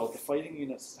 You know, the fighting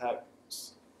unit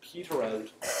attacks peter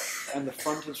out, and the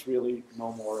front is really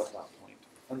no more at that point.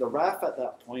 And the RAF at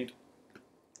that point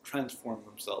transform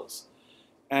themselves.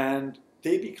 And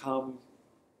they become,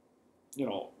 you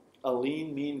know, a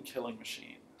lean, mean killing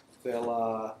machine.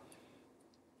 They'll,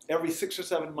 every 6 or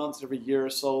 7 months, every year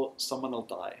or so, someone will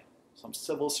die. Some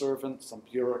civil servant, some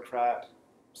bureaucrat,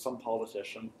 some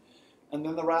politician. And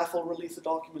then the RAF will release a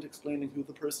document explaining who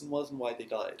the person was and why they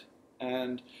died.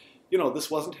 And, you know, this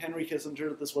wasn't Henry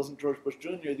Kissinger, this wasn't George Bush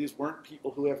Jr., these weren't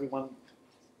people who everyone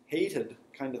hated,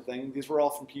 kind of thing. These were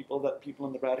often people that people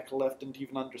in the radical left didn't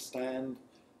even understand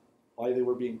why they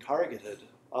were being targeted.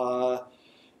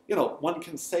 You know, one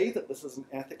can say that this is an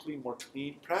ethically more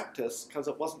clean practice because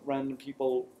it wasn't random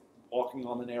people walking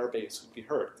on an airbase who'd be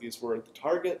hurt. These were the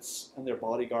targets and their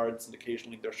bodyguards, and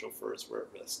occasionally their chauffeurs were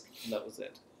at risk, and that was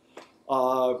it.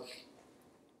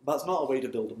 That's not a way to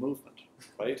build a movement,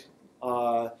 right?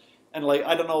 And like,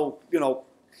 I don't know, you know,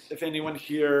 if anyone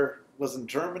here was in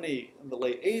Germany in the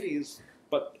late 80s,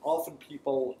 but often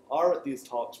people are at these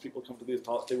talks, people come to these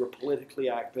talks, they were politically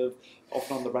active,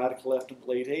 often on the radical left in the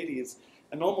late 80s,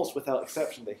 and almost without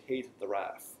exception, they hated the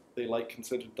RAF. They like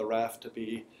considered the RAF to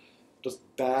be just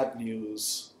bad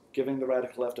news, giving the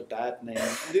radical left a bad name.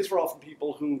 And these were often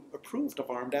people who approved of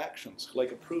armed actions,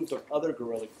 like approved of other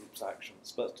guerrilla groups'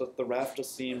 actions, but the RAF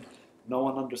just seemed no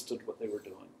one understood what they were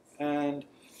doing. And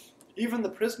even the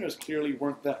prisoners clearly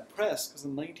weren't that impressed, because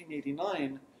in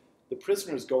 1989, the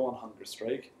prisoners go on hunger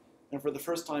strike, and for the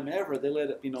first time ever, they let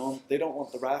it be known they don't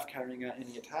want the RAF carrying out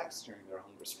any attacks during their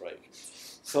hunger strike.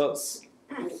 So it's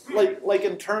like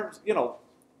in terms, you know,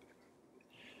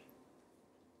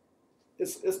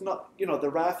 it's not, you know, the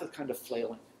RAF is kind of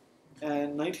flailing.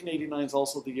 And 1989 is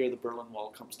also the year the Berlin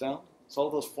Wall comes down. So all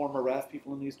those former RAF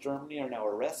people in East Germany are now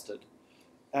arrested.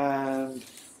 And,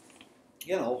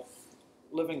 you know,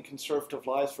 living conservative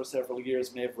lives for several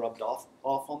years may have rubbed off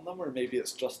on them, or maybe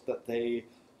it's just that they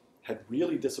had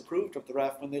really disapproved of the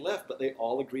RAF when they left, but they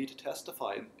all agree to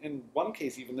testify. In one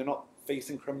case, even, they're not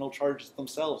facing criminal charges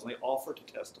themselves, and they offer to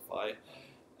testify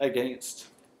against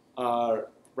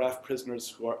RAF prisoners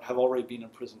who have already been in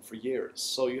prison for years.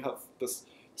 So you have this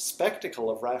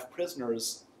spectacle of RAF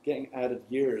prisoners getting added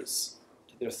years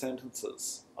to their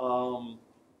sentences.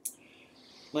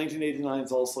 1989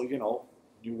 is also, you know,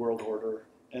 New World Order,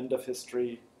 end of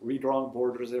history, redrawing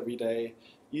borders every day.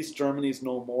 East Germany's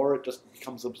no more. It just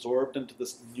becomes absorbed into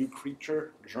this new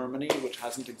creature, Germany, which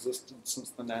hasn't existed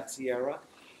since the Nazi era.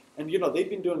 And, you know, they've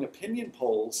been doing opinion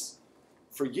polls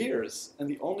for years, and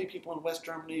the only people in West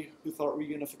Germany who thought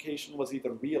reunification was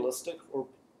either realistic or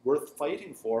worth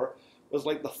fighting for was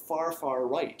like the far, far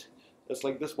right. It's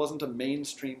like this wasn't a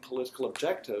mainstream political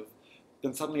objective,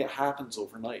 then suddenly it happens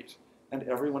overnight. And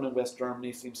everyone in West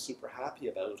Germany seems super happy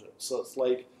about it. So it's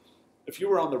like, if you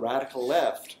were on the radical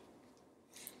left,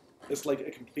 it's like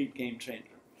a complete game changer.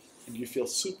 And you feel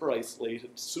super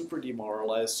isolated, super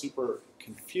demoralized, super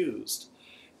confused.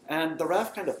 And the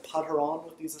RAF kind of putter on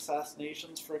with these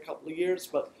assassinations for a couple of years,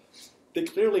 but they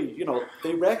clearly, you know,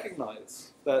 they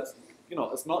recognize that, you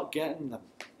know, it's not getting them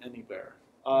anywhere.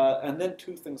 And then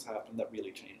two things happen that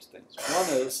really change things.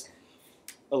 One is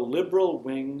a liberal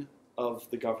wing of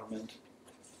the government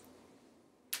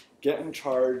get in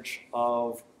charge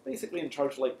of, basically in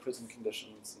charge of like prison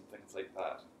conditions and things like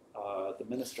that. The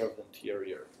Minister of the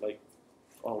Interior, like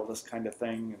all of this kind of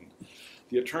thing, and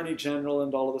the Attorney General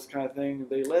and all of this kind of thing,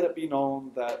 they let it be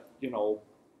known that, you know,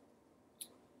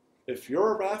 if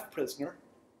you're a RAF prisoner,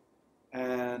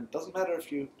 and it doesn't matter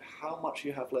how much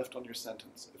you have left on your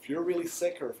sentence, if you're really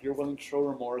sick or if you're willing to show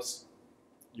remorse,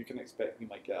 you can expect you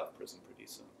might get out of prison pretty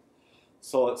soon.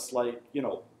 So it's like, you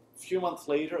know, a few months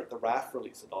later, the RAF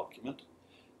release a document,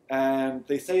 and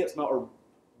they say it's not a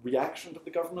reaction to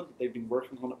the government, that they've been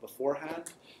working on it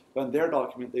beforehand, but in their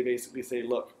document they basically say,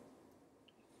 look,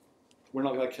 we're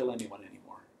not going to kill anyone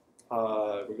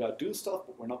anymore. We're going to do stuff,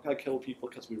 but we're not going to kill people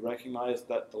because we recognize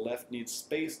that the left needs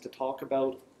space to talk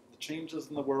about the changes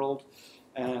in the world,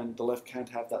 and the left can't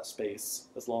have that space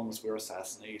as long as we're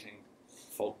assassinating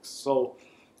folks. So,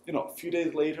 you know, a few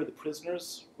days later, the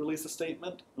prisoners release a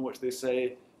statement in which they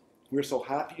say, we're so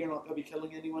happy you're not going to be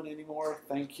killing anyone anymore.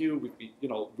 Thank you.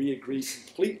 We agree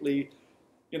completely.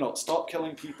 You know, stop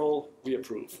killing people. We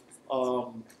approve.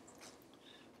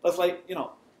 That's like, you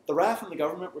know, the RAF and the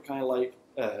government were kind of like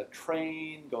a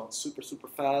train going super, super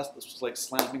fast. This was like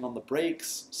slamming on the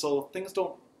brakes. So things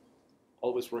don't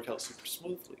always work out super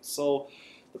smoothly. So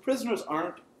the prisoners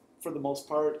aren't, for the most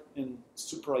part, in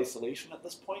super isolation at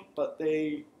this point, but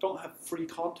they don't have free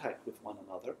contact with one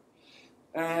another.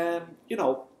 And, you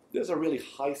know, there's a really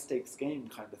high-stakes game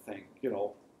kind of thing, you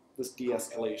know, this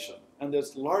de-escalation. And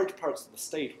there's large parts of the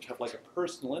state which have like a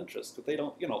personal interest, because they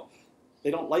don't, you know,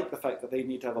 they don't like the fact that they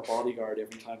need to have a bodyguard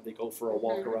every time they go for a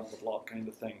walk around the block kind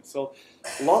of thing. So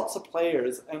lots of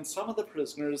players, and some of the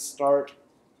prisoners start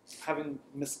having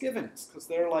misgivings, because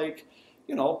they're like,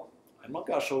 you know, I'm not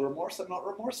going to show remorse, I'm not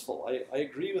remorseful. I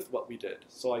agree with what we did,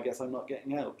 so I guess I'm not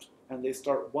getting out. And they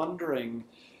start wondering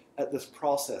at this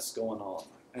process going on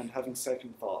and having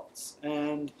second thoughts.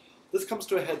 And this comes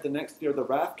to a head the next year. The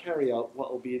RAF carry out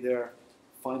what will be their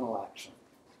final action.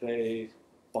 They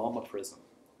bomb a prison.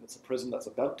 It's a prison that's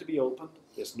about to be opened.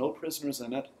 There's no prisoners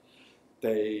in it.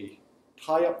 They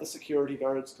tie up the security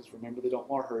guards, because remember, they don't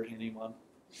want to hurt anyone.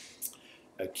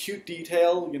 A cute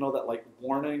detail, you know, that like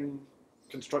warning,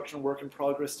 construction work in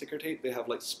progress sticker tape. They have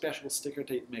like special sticker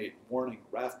tape made, warning,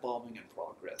 RAF bombing in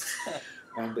progress.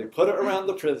 And they put it around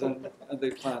the prison, and they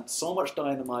plant so much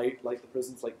dynamite, like the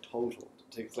prison's like totaled.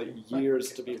 It takes like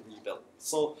years to be rebuilt.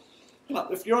 So, you know,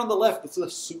 if you're on the left, this is a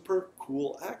super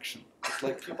cool action. It's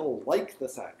like people like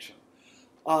this action.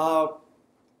 But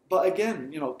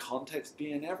again, you know, context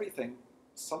being everything,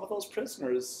 some of those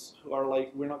prisoners who are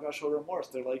like, we're not going to show remorse,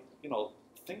 they're like, you know,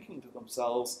 thinking to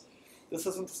themselves, this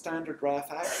isn't a standard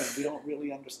RAF action. We don't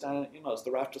really understand, you know, is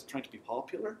the RAF just trying to be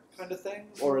popular kind of thing?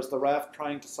 Or is the RAF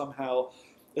trying to somehow,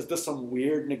 is this some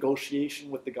weird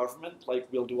negotiation with the government? Like,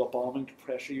 we'll do a bombing to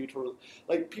pressure you to,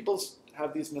 like, people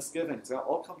have these misgivings. It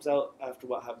all comes out after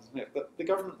what happens next. The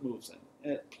government moves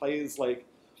in. It plays, like,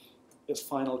 its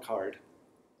final card.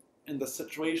 In the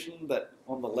situation that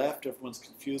on the left, everyone's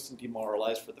confused and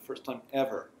demoralized for the first time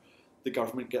ever, the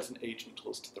government gets an agent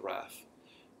close to the RAF.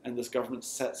 And this government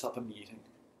sets up a meeting.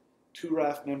 2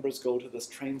 RAF members go to this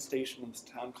train station in this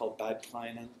town called Bad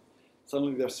Kleinen.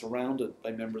 Suddenly they're surrounded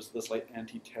by members of this like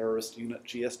anti-terrorist unit,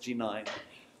 GSG 9.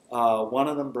 One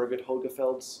of them, Birgit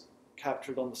Hogefeld's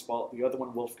captured on the spot. The other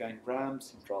one, Wolfgang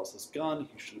Grams, he draws his gun,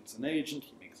 he shoots an agent,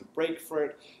 he makes a break for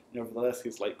it. Nevertheless,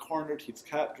 he's like cornered, he's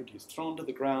captured, he's thrown to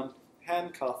the ground,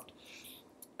 handcuffed.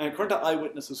 And according to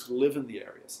eyewitnesses who live in the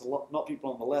area, so not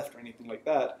people on the left or anything like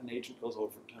that, an agent goes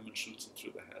over to him and shoots him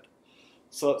through the head.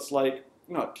 So it's like,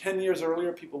 10 years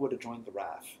earlier, people would have joined the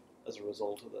RAF as a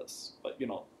result of this. But,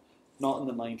 not in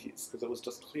the 90s, because it was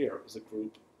just clear it was a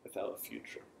group without a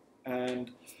future.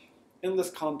 And in this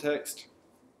context,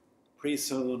 pretty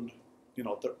soon,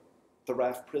 the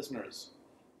RAF prisoners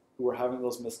who were having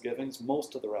those misgivings,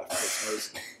 most of the RAF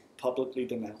prisoners publicly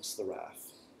denounced the RAF.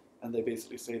 And they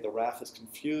basically say the RAF is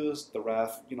confused, the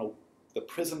RAF, the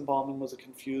prison bombing was a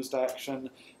confused action,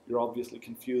 you're obviously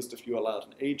confused if you allowed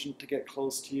an agent to get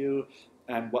close to you,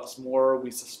 and what's more, we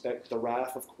suspect the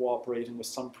RAF of cooperating with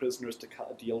some prisoners to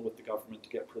cut a deal with the government to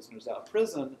get prisoners out of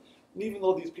prison. And even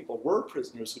though these people were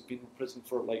prisoners who'd been in prison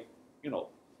for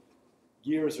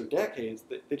years or decades,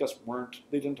 they just weren't,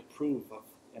 they didn't approve of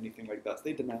anything like that. So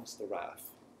they denounced the RAF.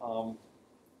 At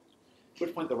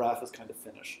which point the RAF is kind of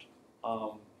finished.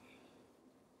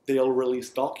 They'll release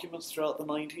documents throughout the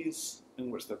 90s in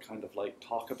which they'll kind of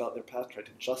talk about their past, try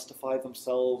to justify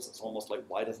themselves. It's almost like,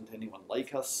 why doesn't anyone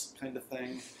like us kind of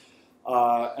thing.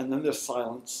 And then there's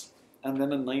silence. And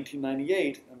then in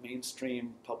 1998, a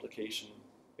mainstream publication,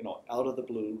 out of the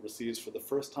blue, receives for the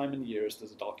first time in years,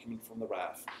 there's a document from the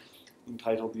RAF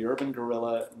entitled The Urban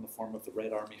Guerrilla in the Form of the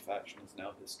Red Army Faction is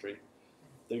Now History.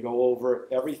 They go over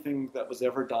everything that was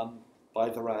ever done by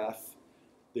the RAF.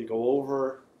 They go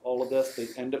over all of this. They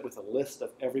end it with a list of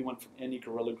everyone from any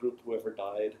guerrilla group who ever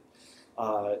died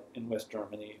in West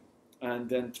Germany. And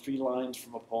then 3 lines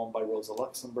from a poem by Rosa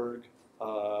Luxemburg.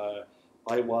 I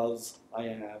was, I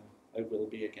am, I will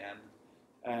be again.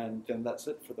 And then that's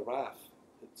it for the RAF.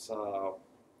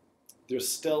 There's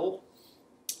still,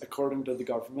 according to the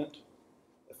government,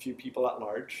 a few people at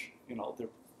large. Their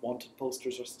wanted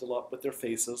posters are still up with their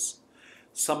faces.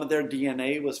 Some of their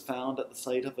DNA was found at the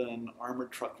site of an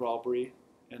armored truck robbery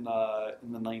in the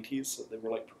 90s, so they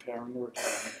were preparing a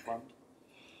retirement fund.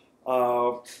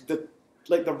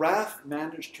 The RAF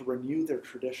managed to renew their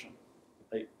tradition,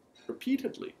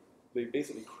 repeatedly. They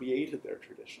basically created their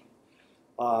tradition.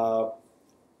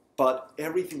 But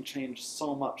everything changed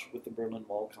so much with the Berlin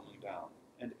Wall coming down,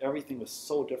 and everything was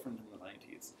so different in the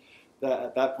 90s that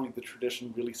at that point the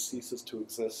tradition really ceases to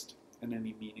exist in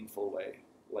any meaningful way.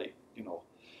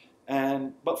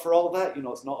 But for all that,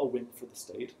 it's not a win for the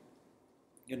state.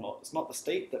 It's not the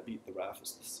state that beat the RAF,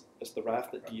 it's the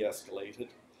RAF that de-escalated.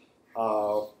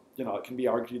 It can be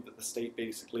argued that the state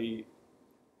basically,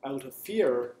 out of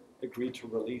fear, agreed to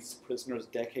release prisoners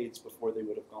decades before they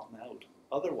would have gotten out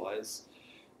otherwise.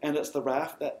 And it's the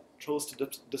RAF that chose to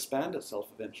disband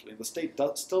itself eventually. And the state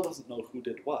still doesn't know who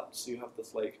did what. So you have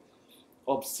this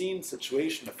obscene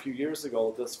situation. A few years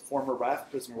ago, this former RAF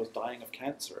prisoner was dying of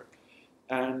cancer.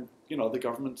 And, the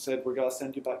government said, we're going to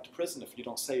send you back to prison if you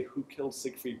don't say who killed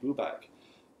Siegfried Buback.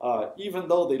 Even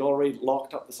though they'd already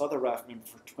locked up this other RAF member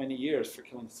for 20 years for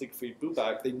killing Siegfried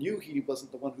Buback, they knew he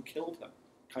wasn't the one who killed him,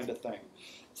 kind of thing.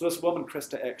 So this woman,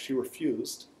 Krista Eck, she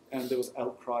refused, and there was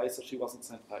outcry, so she wasn't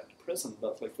sent back to prison.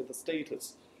 But for the state,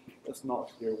 it's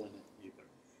not clear when either.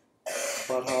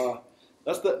 But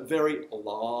that's the very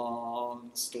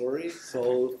long story.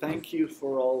 So thank you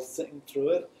for all sitting through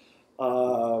it.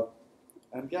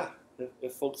 And yeah,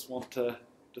 if folks want to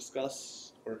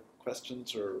discuss or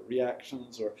questions or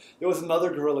reactions, or there was another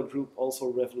guerrilla group, also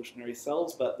Revolutionary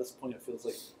Cells, but at this point it feels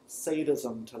like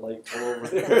sadism to go over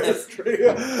their history.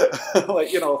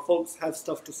 Folks have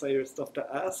stuff to say or stuff to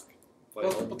ask.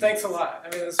 Well, thanks a lot. I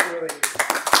mean, that's really.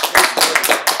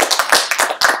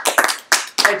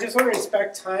 I just want to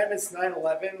respect time. It's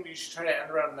 9:11. We should try to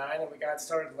end around 9, and we got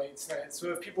started late tonight.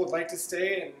 So if people would like to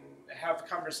stay and have a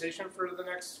conversation for the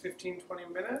next 15, 20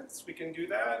 minutes, we can do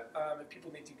that. If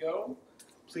people need to go,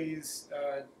 please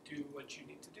do what you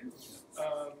need to do.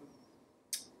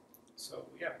 So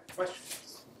yeah,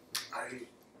 questions?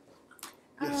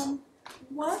 Yes.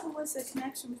 What was the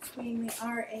connection between the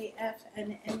RAF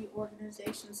and any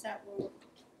organizations that were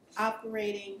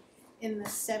operating in the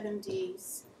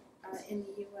 70s in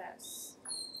the U.S.?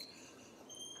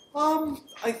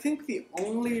 I think the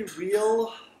only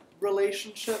real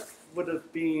relationship would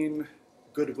have been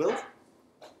goodwill.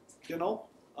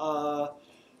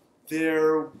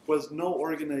 There was no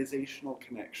organizational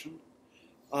connection.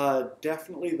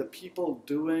 Definitely the people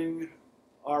doing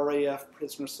RAF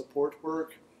prisoner support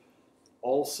work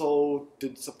also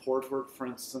did support work, for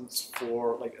instance,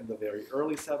 for, in the very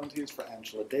early 70s for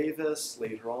Angela Davis,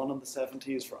 later on in the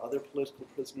 70s for other political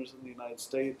prisoners in the United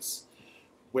States.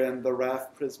 when the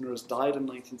RAF prisoners died in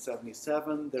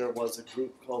 1977, there was a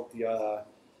group called the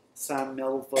Sam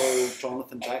Melville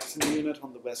Jonathan Jackson Unit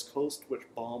on the West Coast, which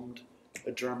bombed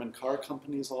a German car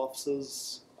company's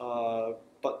offices.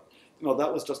 But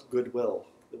that was just goodwill.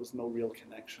 There was no real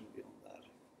connection beyond that.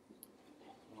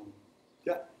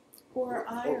 Yeah. Or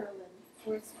Ireland.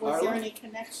 Was Ireland? there any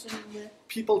connection with?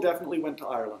 People definitely went to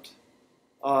Ireland.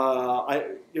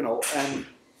 And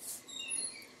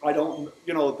I don't,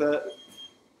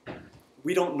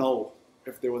 we don't know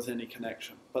if there was any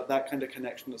connection, but that kind of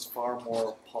connection is far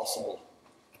more possible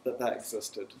that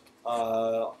existed.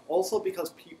 Also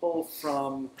because people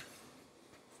from,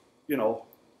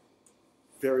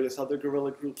 various other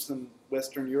guerrilla groups in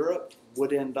Western Europe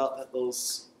would end up at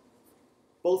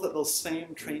both at those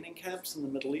same training camps in the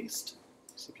Middle East,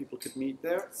 so people could meet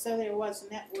there. So there was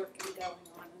networking going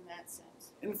on in that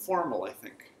sense. Informal, I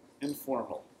think.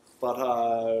 Informal.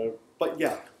 But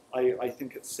yeah, I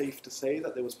think it's safe to say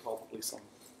that there was probably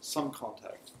some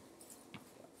contact.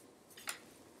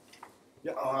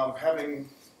 Yeah. Having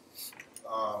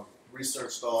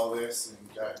researched all this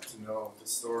and got to know the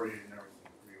story and everything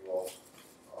pretty well,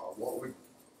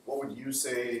 what would you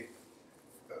say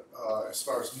as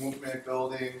far as movement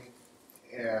building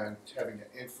and having an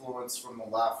influence from the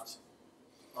left?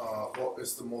 What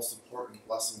is the most important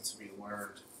lesson to be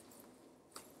learned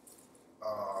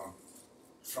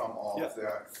from all of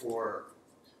that for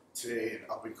today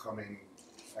and up-and-coming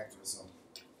activism?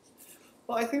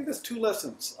 Well, I think there's two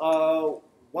lessons.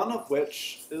 One of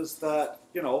which is that,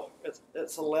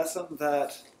 it's a lesson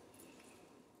that,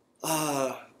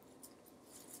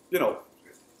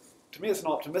 to me it's an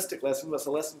optimistic lesson, but it's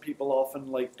a lesson people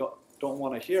often don't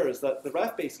want to hear, is that the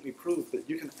RAF basically proved that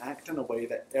you can act in a way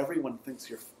that everyone thinks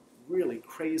you're really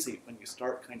crazy when you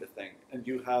start, kind of thing. And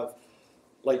you have,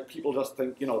 people just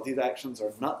think, these actions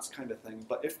are nuts, kind of thing.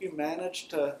 But if you manage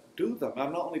to do them,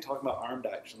 I'm not only talking about armed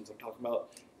actions, I'm talking about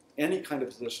any kind of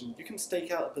position. You can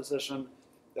stake out a position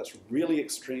that's really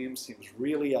extreme, seems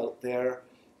really out there,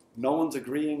 no one's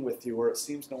agreeing with you, or it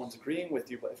seems no one's agreeing with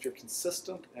you, but if you're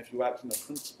consistent, if you act in a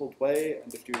principled way,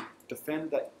 and if you defend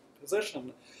that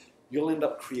position, you'll end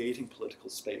up creating political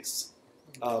space,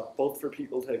 both for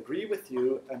people to agree with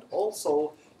you and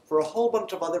also for a whole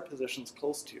bunch of other positions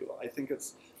close to you. I think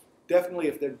it's definitely,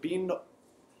 if there'd been,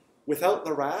 without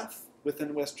the RAF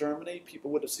within West Germany,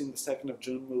 people would have seen the 2nd of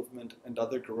June movement and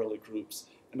other guerrilla groups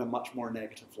in a much more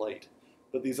negative light.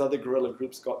 But these other guerrilla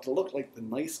groups got to look like the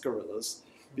nice guerrillas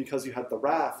because you had the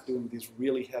RAF doing these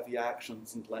really heavy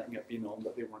actions and letting it be known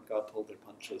that they weren't going to pull their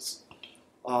punches.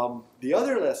 The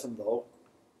other lesson, though,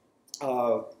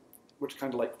 which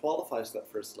kind of qualifies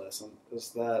that first lesson,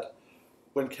 is that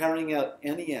when carrying out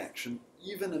any action,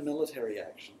 even a military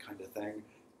action kind of thing,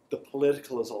 the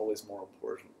political is always more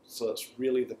important. So it's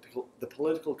really the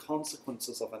political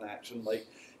consequences of an action.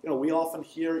 We often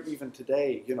hear even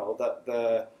today, that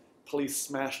the police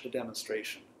smashed a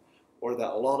demonstration, or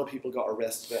that a lot of people got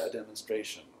arrested at a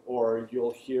demonstration. Or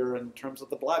you'll hear in terms of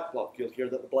the Black Bloc, you'll hear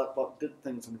that the Black Bloc did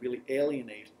things and really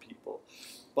alienated people.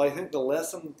 But I think the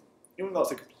lesson, even though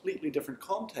it's a completely different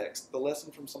context, the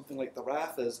lesson from something like the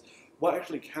RAF is what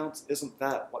actually counts isn't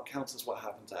that. What counts is what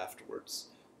happens afterwards.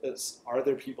 It's, are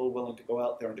there people willing to go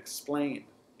out there and explain,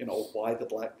 why the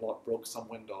Black Bloc broke some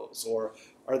windows? Or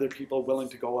are there people willing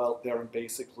to go out there and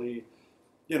basically,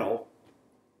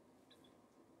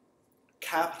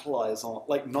 capitalize on,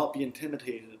 not be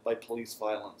intimidated by police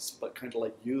violence, but kind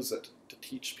of use it to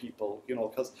teach people,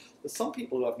 because there's some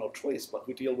people who have no choice, but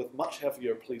who deal with much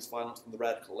heavier police violence than the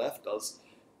radical left does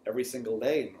every single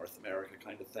day in North America,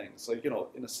 kind of thing. So,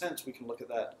 in a sense, we can look at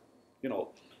that,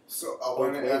 So I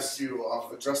want to ask you,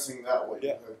 addressing that way,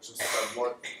 Yeah. just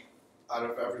what out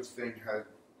of everything had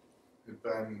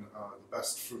been the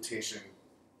best fruitation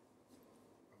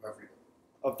of everything?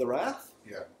 Of the RAF?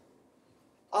 Yeah.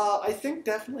 I think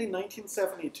definitely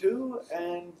 1972,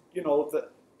 and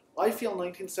I feel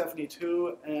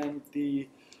 1972 and the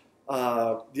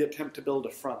attempt to build a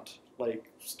front,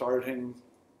 starting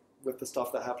with the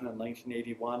stuff that happened in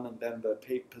 1981, and then the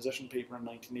position paper in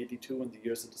 1982, and the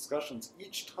years of discussions.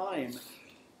 Each time,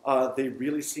 they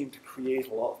really seemed to create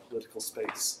a lot of political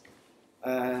space,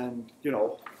 and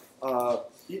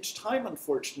each time,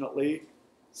 unfortunately,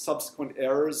 subsequent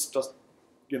errors just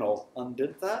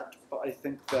undid that, but I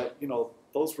think that,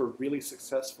 those were really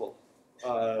successful.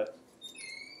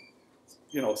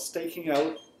 Staking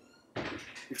out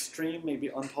extreme, maybe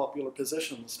unpopular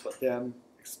positions, but then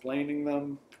explaining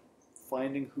them,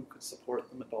 finding who could support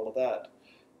them, and all of that.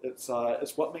 It's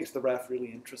what makes the RAF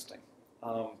really interesting,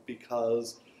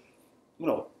 because,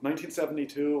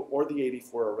 1972 or the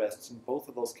 84 arrests, in both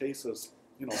of those cases,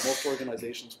 most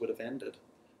organizations would have ended,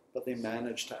 but they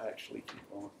managed to actually keep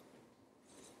going.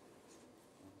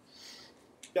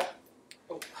 Yeah.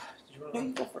 Oh, did you want No, to?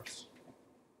 you go first.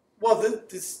 Well,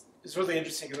 this is really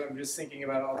interesting because I'm just thinking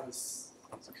about all this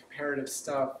comparative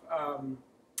stuff.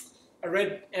 I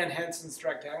read Ann Hansen's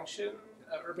Direct Action,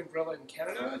 Urban Guerrilla in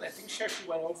Canada, and I think she actually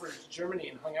went over to Germany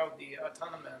and hung out with the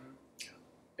Autonomen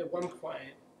at one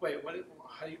point. Wait,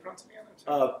 how do you pronounce it again? I'm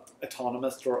sorry.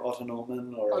 Autonomist or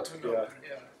autonomen or Autonomen,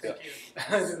 yeah. Thank you.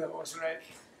 I knew that wasn't right.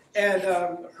 And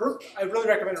I really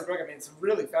recommend her book. I mean, it's a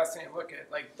really fascinating look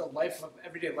at like the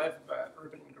everyday life of an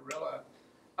urban guerrilla.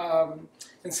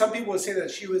 And some people would say that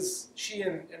she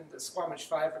and the Squamish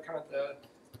Five are kind of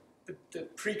the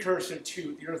precursor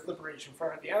to the Earth Liberation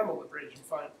Front, or the Animal Liberation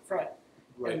Front,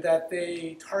 Right. and that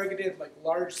they targeted like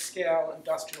large-scale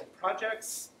industrial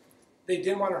projects. They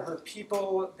didn't want to hurt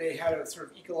people. They had a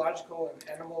sort of ecological and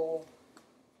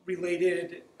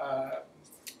animal-related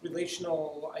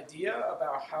relational idea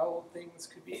about how things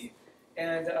could be,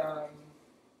 and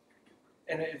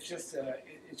it's just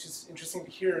interesting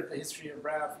to hear the history of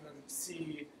RAF and then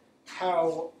see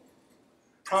how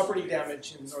property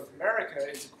damage in North America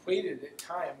is equated at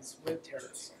times with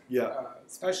terrorism. Yeah.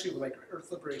 Especially with like Earth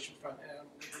Liberation Front and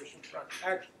Animal Liberation Front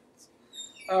actions.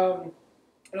 And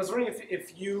I was wondering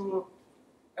if you,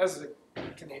 as a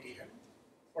Canadian,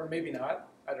 or maybe not,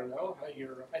 I don't know how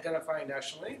you're identifying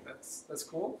nationally. That's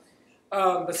cool.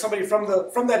 But somebody from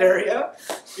that area,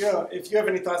 if you have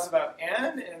any thoughts about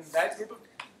Anne and that group of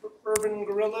urban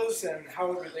guerrillas and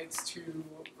how it relates to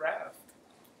RAF.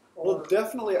 Well,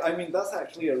 definitely. I mean, that's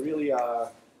actually a really,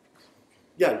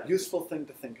 useful thing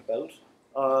to think about.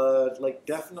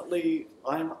 Definitely,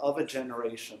 I'm of a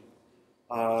generation.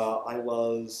 I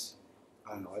must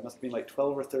have been like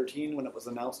 12 or 13 when it was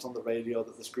announced on the radio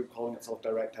that this group calling itself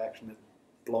Direct Action had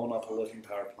blown up a lithium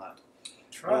power plant.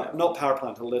 Not power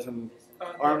plant, a lithium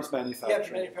arms manufacturing. Yeah,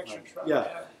 the manufacturing truck.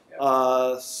 Yeah.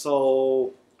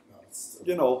 So,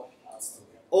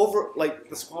 over,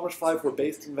 the Squamish Five were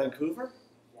based in Vancouver,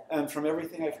 and from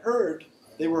everything I've heard,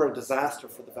 they were a disaster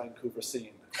for the Vancouver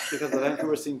scene, because the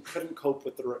Vancouver scene couldn't cope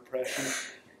with the repression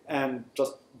and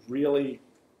just really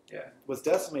was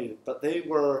decimated. But they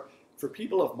were, for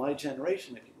people of my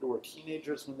generation, if people who were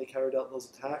teenagers when they carried out those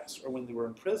attacks or when they were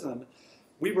in prison,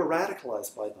 we were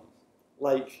radicalized by them.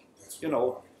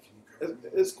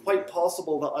 It's quite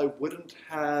possible that I wouldn't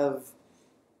have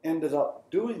ended up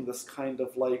doing this kind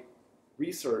of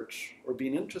research or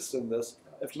being interested in this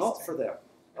if not for them.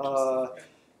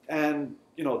 And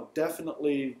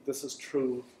definitely this is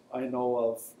true. I know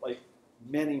of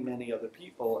many, many other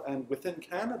people, and within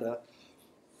Canada.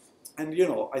 And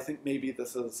I think maybe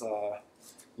this is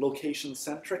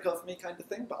location-centric of me kind of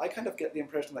thing, but I kind of get the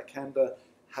impression that Canada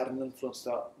had an influence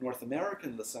on North America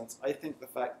in the sense. I think the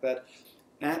fact that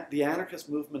the anarchist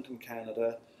movement in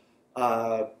Canada,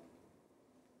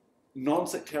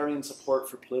 non-sectarian support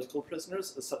for political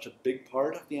prisoners is such a big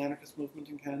part of the anarchist movement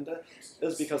in Canada,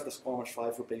 is because the Squamish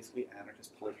Five were basically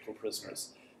anarchist political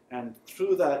prisoners. And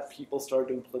through that, people started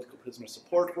doing political prisoner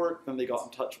support work. Then they got in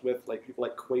touch with people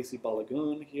like Kwesi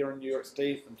Balagoon here in New York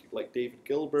State, and people like David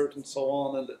Gilbert and so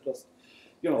on. And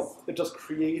it just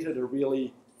created a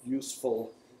really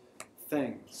useful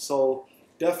thing. So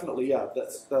definitely,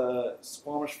 the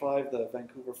Squamish Five, the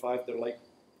Vancouver Five,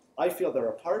 I feel they're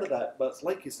a part of that. But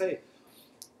like you say,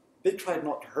 they tried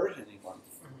not to hurt anyone.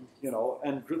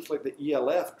 And groups like the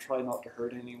ELF try not to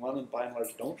hurt anyone, and by and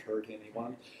large don't hurt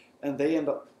anyone. And they end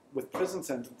up with prison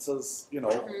sentences,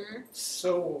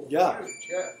 So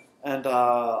huge, And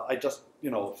I just,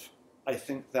 I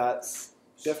think that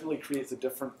definitely creates a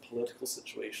different political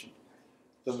situation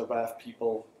than the RAF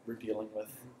people were dealing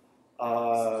with,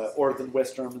 or than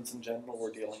West Germans in general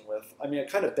were dealing with. I mean, it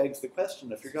kind of begs the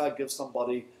question, if you're going to give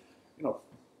somebody,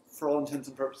 for all intents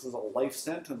and purposes, a life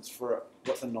sentence for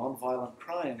what's a non-violent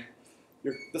crime,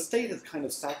 the state is kind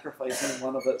of sacrificing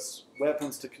one of its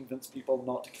weapons to convince people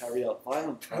not to carry out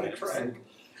violent crimes. And,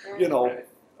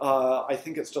 I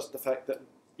think it's just the fact that,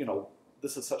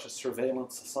 this is such a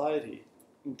surveillance society,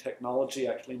 and technology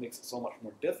actually makes it so much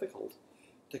more difficult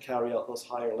to carry out those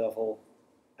higher level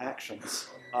actions.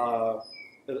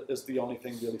 It is the only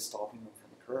thing really stopping them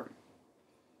from occurring.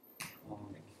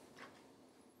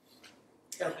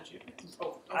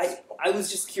 I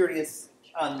was just curious.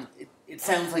 It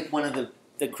sounds like one of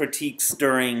the critiques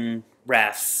during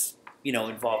RAF's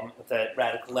involvement with the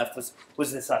radical left was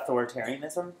this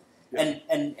authoritarianism,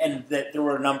 and that there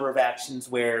were a number of actions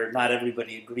where not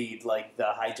everybody agreed, like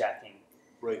the hijacking.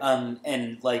 Right. And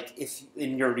if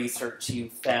in your research you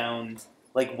found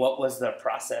what was the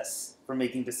process for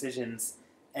making decisions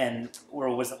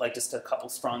or was it like just a couple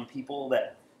strong people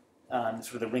that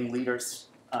sort of the ringleaders?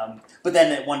 But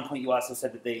then at one point you also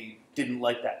said that they didn't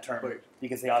like that term Right.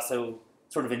 because they also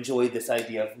sort of enjoyed this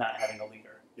idea of not having a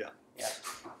leader.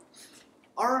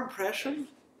 Our impression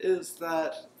is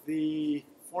that the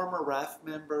former RAF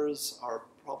members are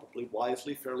probably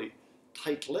wisely fairly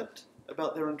tight-lipped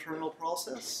about their internal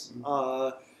process.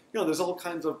 There's all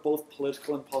kinds of both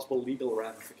political and possible legal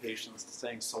ramifications to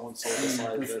saying so-and-so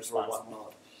decided it or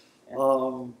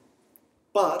whatnot.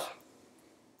 But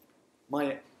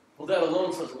Well, that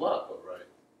alone says a lot, though, right?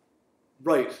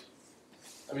 right.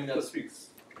 I mean, that speaks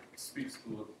to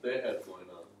what they had going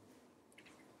on.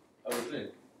 I would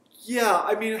think. Yeah,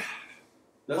 I mean,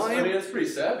 That's pretty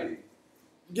savvy.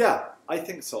 yeah, I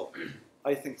think so.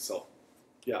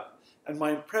 Yeah. And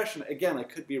my impression, again, I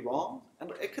could be wrong,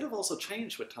 and it could have also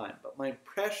changed with time, but my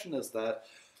impression is that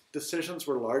decisions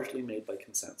were largely made by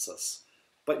consensus.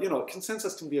 But,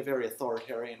 consensus can be a very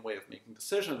authoritarian way of making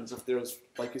decisions if there's,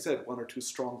 like you said, one or two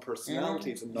strong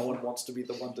personalities and no one wants to be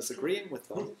the one disagreeing with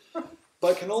them.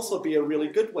 But it can also be a really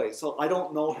good way. So I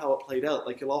don't know how it played out.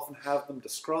 Like, you'll often have them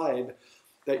describe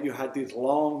that you had these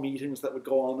long meetings that would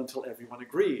go on until everyone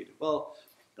agreed. Well,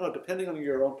 depending on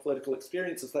your own political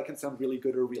experiences, that can sound really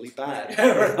good or really bad.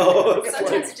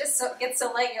 Sometimes it just gets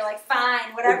so late, you're like,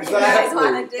 fine, whatever you guys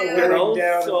want to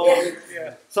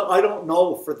do. So I don't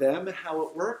know for them how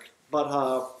it worked, but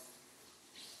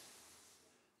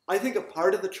I think a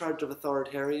part of the charge of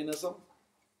authoritarianism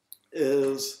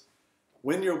is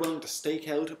when you're willing to stake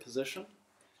out a position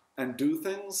and do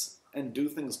things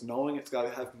knowing it's got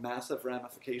to have massive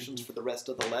ramifications for the rest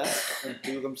of the left, and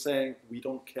do them saying, we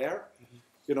don't care.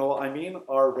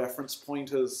 Our reference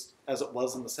point is, as it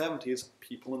was in the 70s,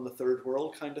 people in the third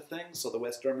world kind of thing. So the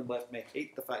West German left may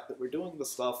hate the fact that we're doing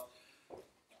this stuff,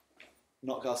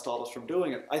 not going to stop us from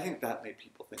doing it. I think that made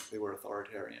people think they were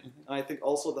authoritarian. And I think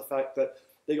also the fact that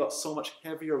they got so much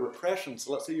heavier repression.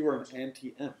 So let's say you were an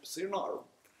anti-imp. So you're not a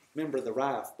member of the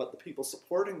RAF, but the people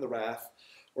supporting the RAF,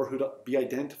 or who'd be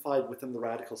identified within the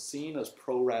radical scene as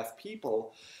pro-RAF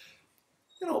people,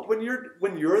 when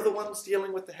you're the ones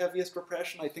dealing with the heaviest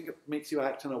repression, I think it makes you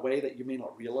act in a way that you may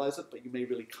not realize it, but you may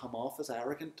really come off as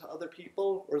arrogant to other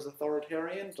people or as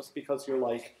authoritarian, just because you're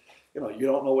like, you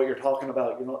don't know what you're talking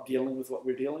about, you're not dealing with what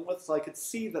we're dealing with. So I could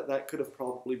see that could have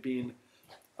probably been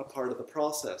a part of the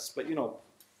process. But,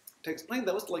 to explain,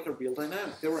 that was like a real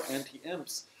dynamic. There were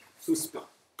anti-imps who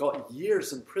got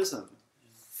years in prison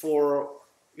for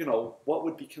what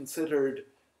would be considered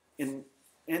in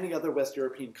any other West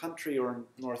European country or in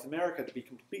North America to be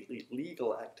completely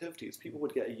legal activities. People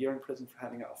would get a year in prison for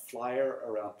handing out a flyer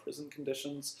around prison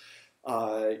conditions.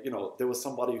 There was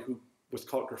somebody who was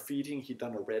caught graffitiing. He'd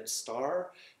done a red star.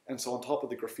 And so on top of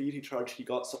the graffiti charge, he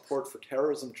got support for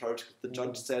terrorism charge. The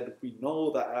judge said, we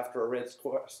know that after a red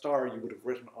star, you would have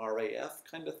written RAF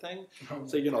kind of thing.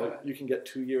 So, you can get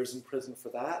 2 years in prison for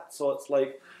that. So it's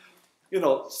like,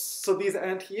 so these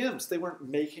anti-imps, they weren't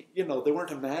they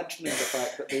weren't imagining the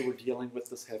fact that they were dealing with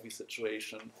this heavy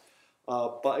situation.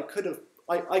 But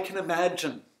I can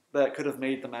imagine that it could have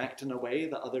made them act in a way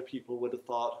that other people would have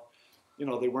thought,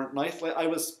 they weren't nice. Like, I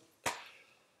was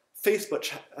Facebook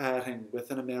chatting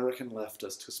with an American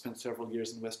leftist who spent several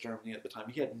years in West Germany at the time.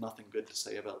 He had nothing good to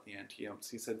say about the anti-imps.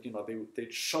 He said,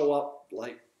 they'd show up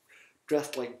like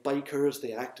dressed like bikers,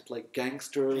 they acted like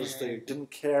gangsters, they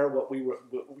didn't care what we were,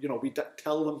 we'd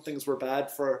tell them things were bad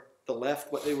for the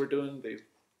left, what they were doing, they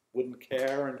wouldn't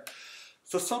care. And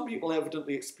so some people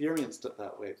evidently experienced it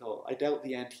that way, though I doubt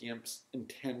the anti-imps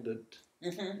intended,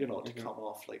 to come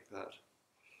off like that.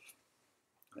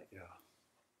 But, yeah.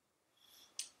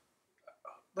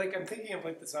 Like, I'm thinking of,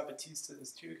 like, the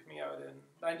Zapatistas, too, coming out in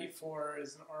 94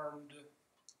 as an armed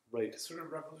sort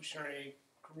of revolutionary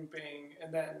grouping,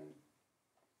 and then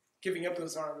giving up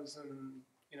those arms in,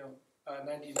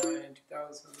 99,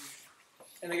 2000.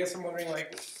 And I guess I'm wondering,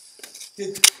 like,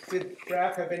 did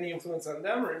RAF have any influence on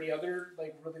them or any other,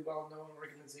 like, really well-known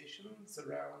organizations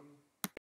around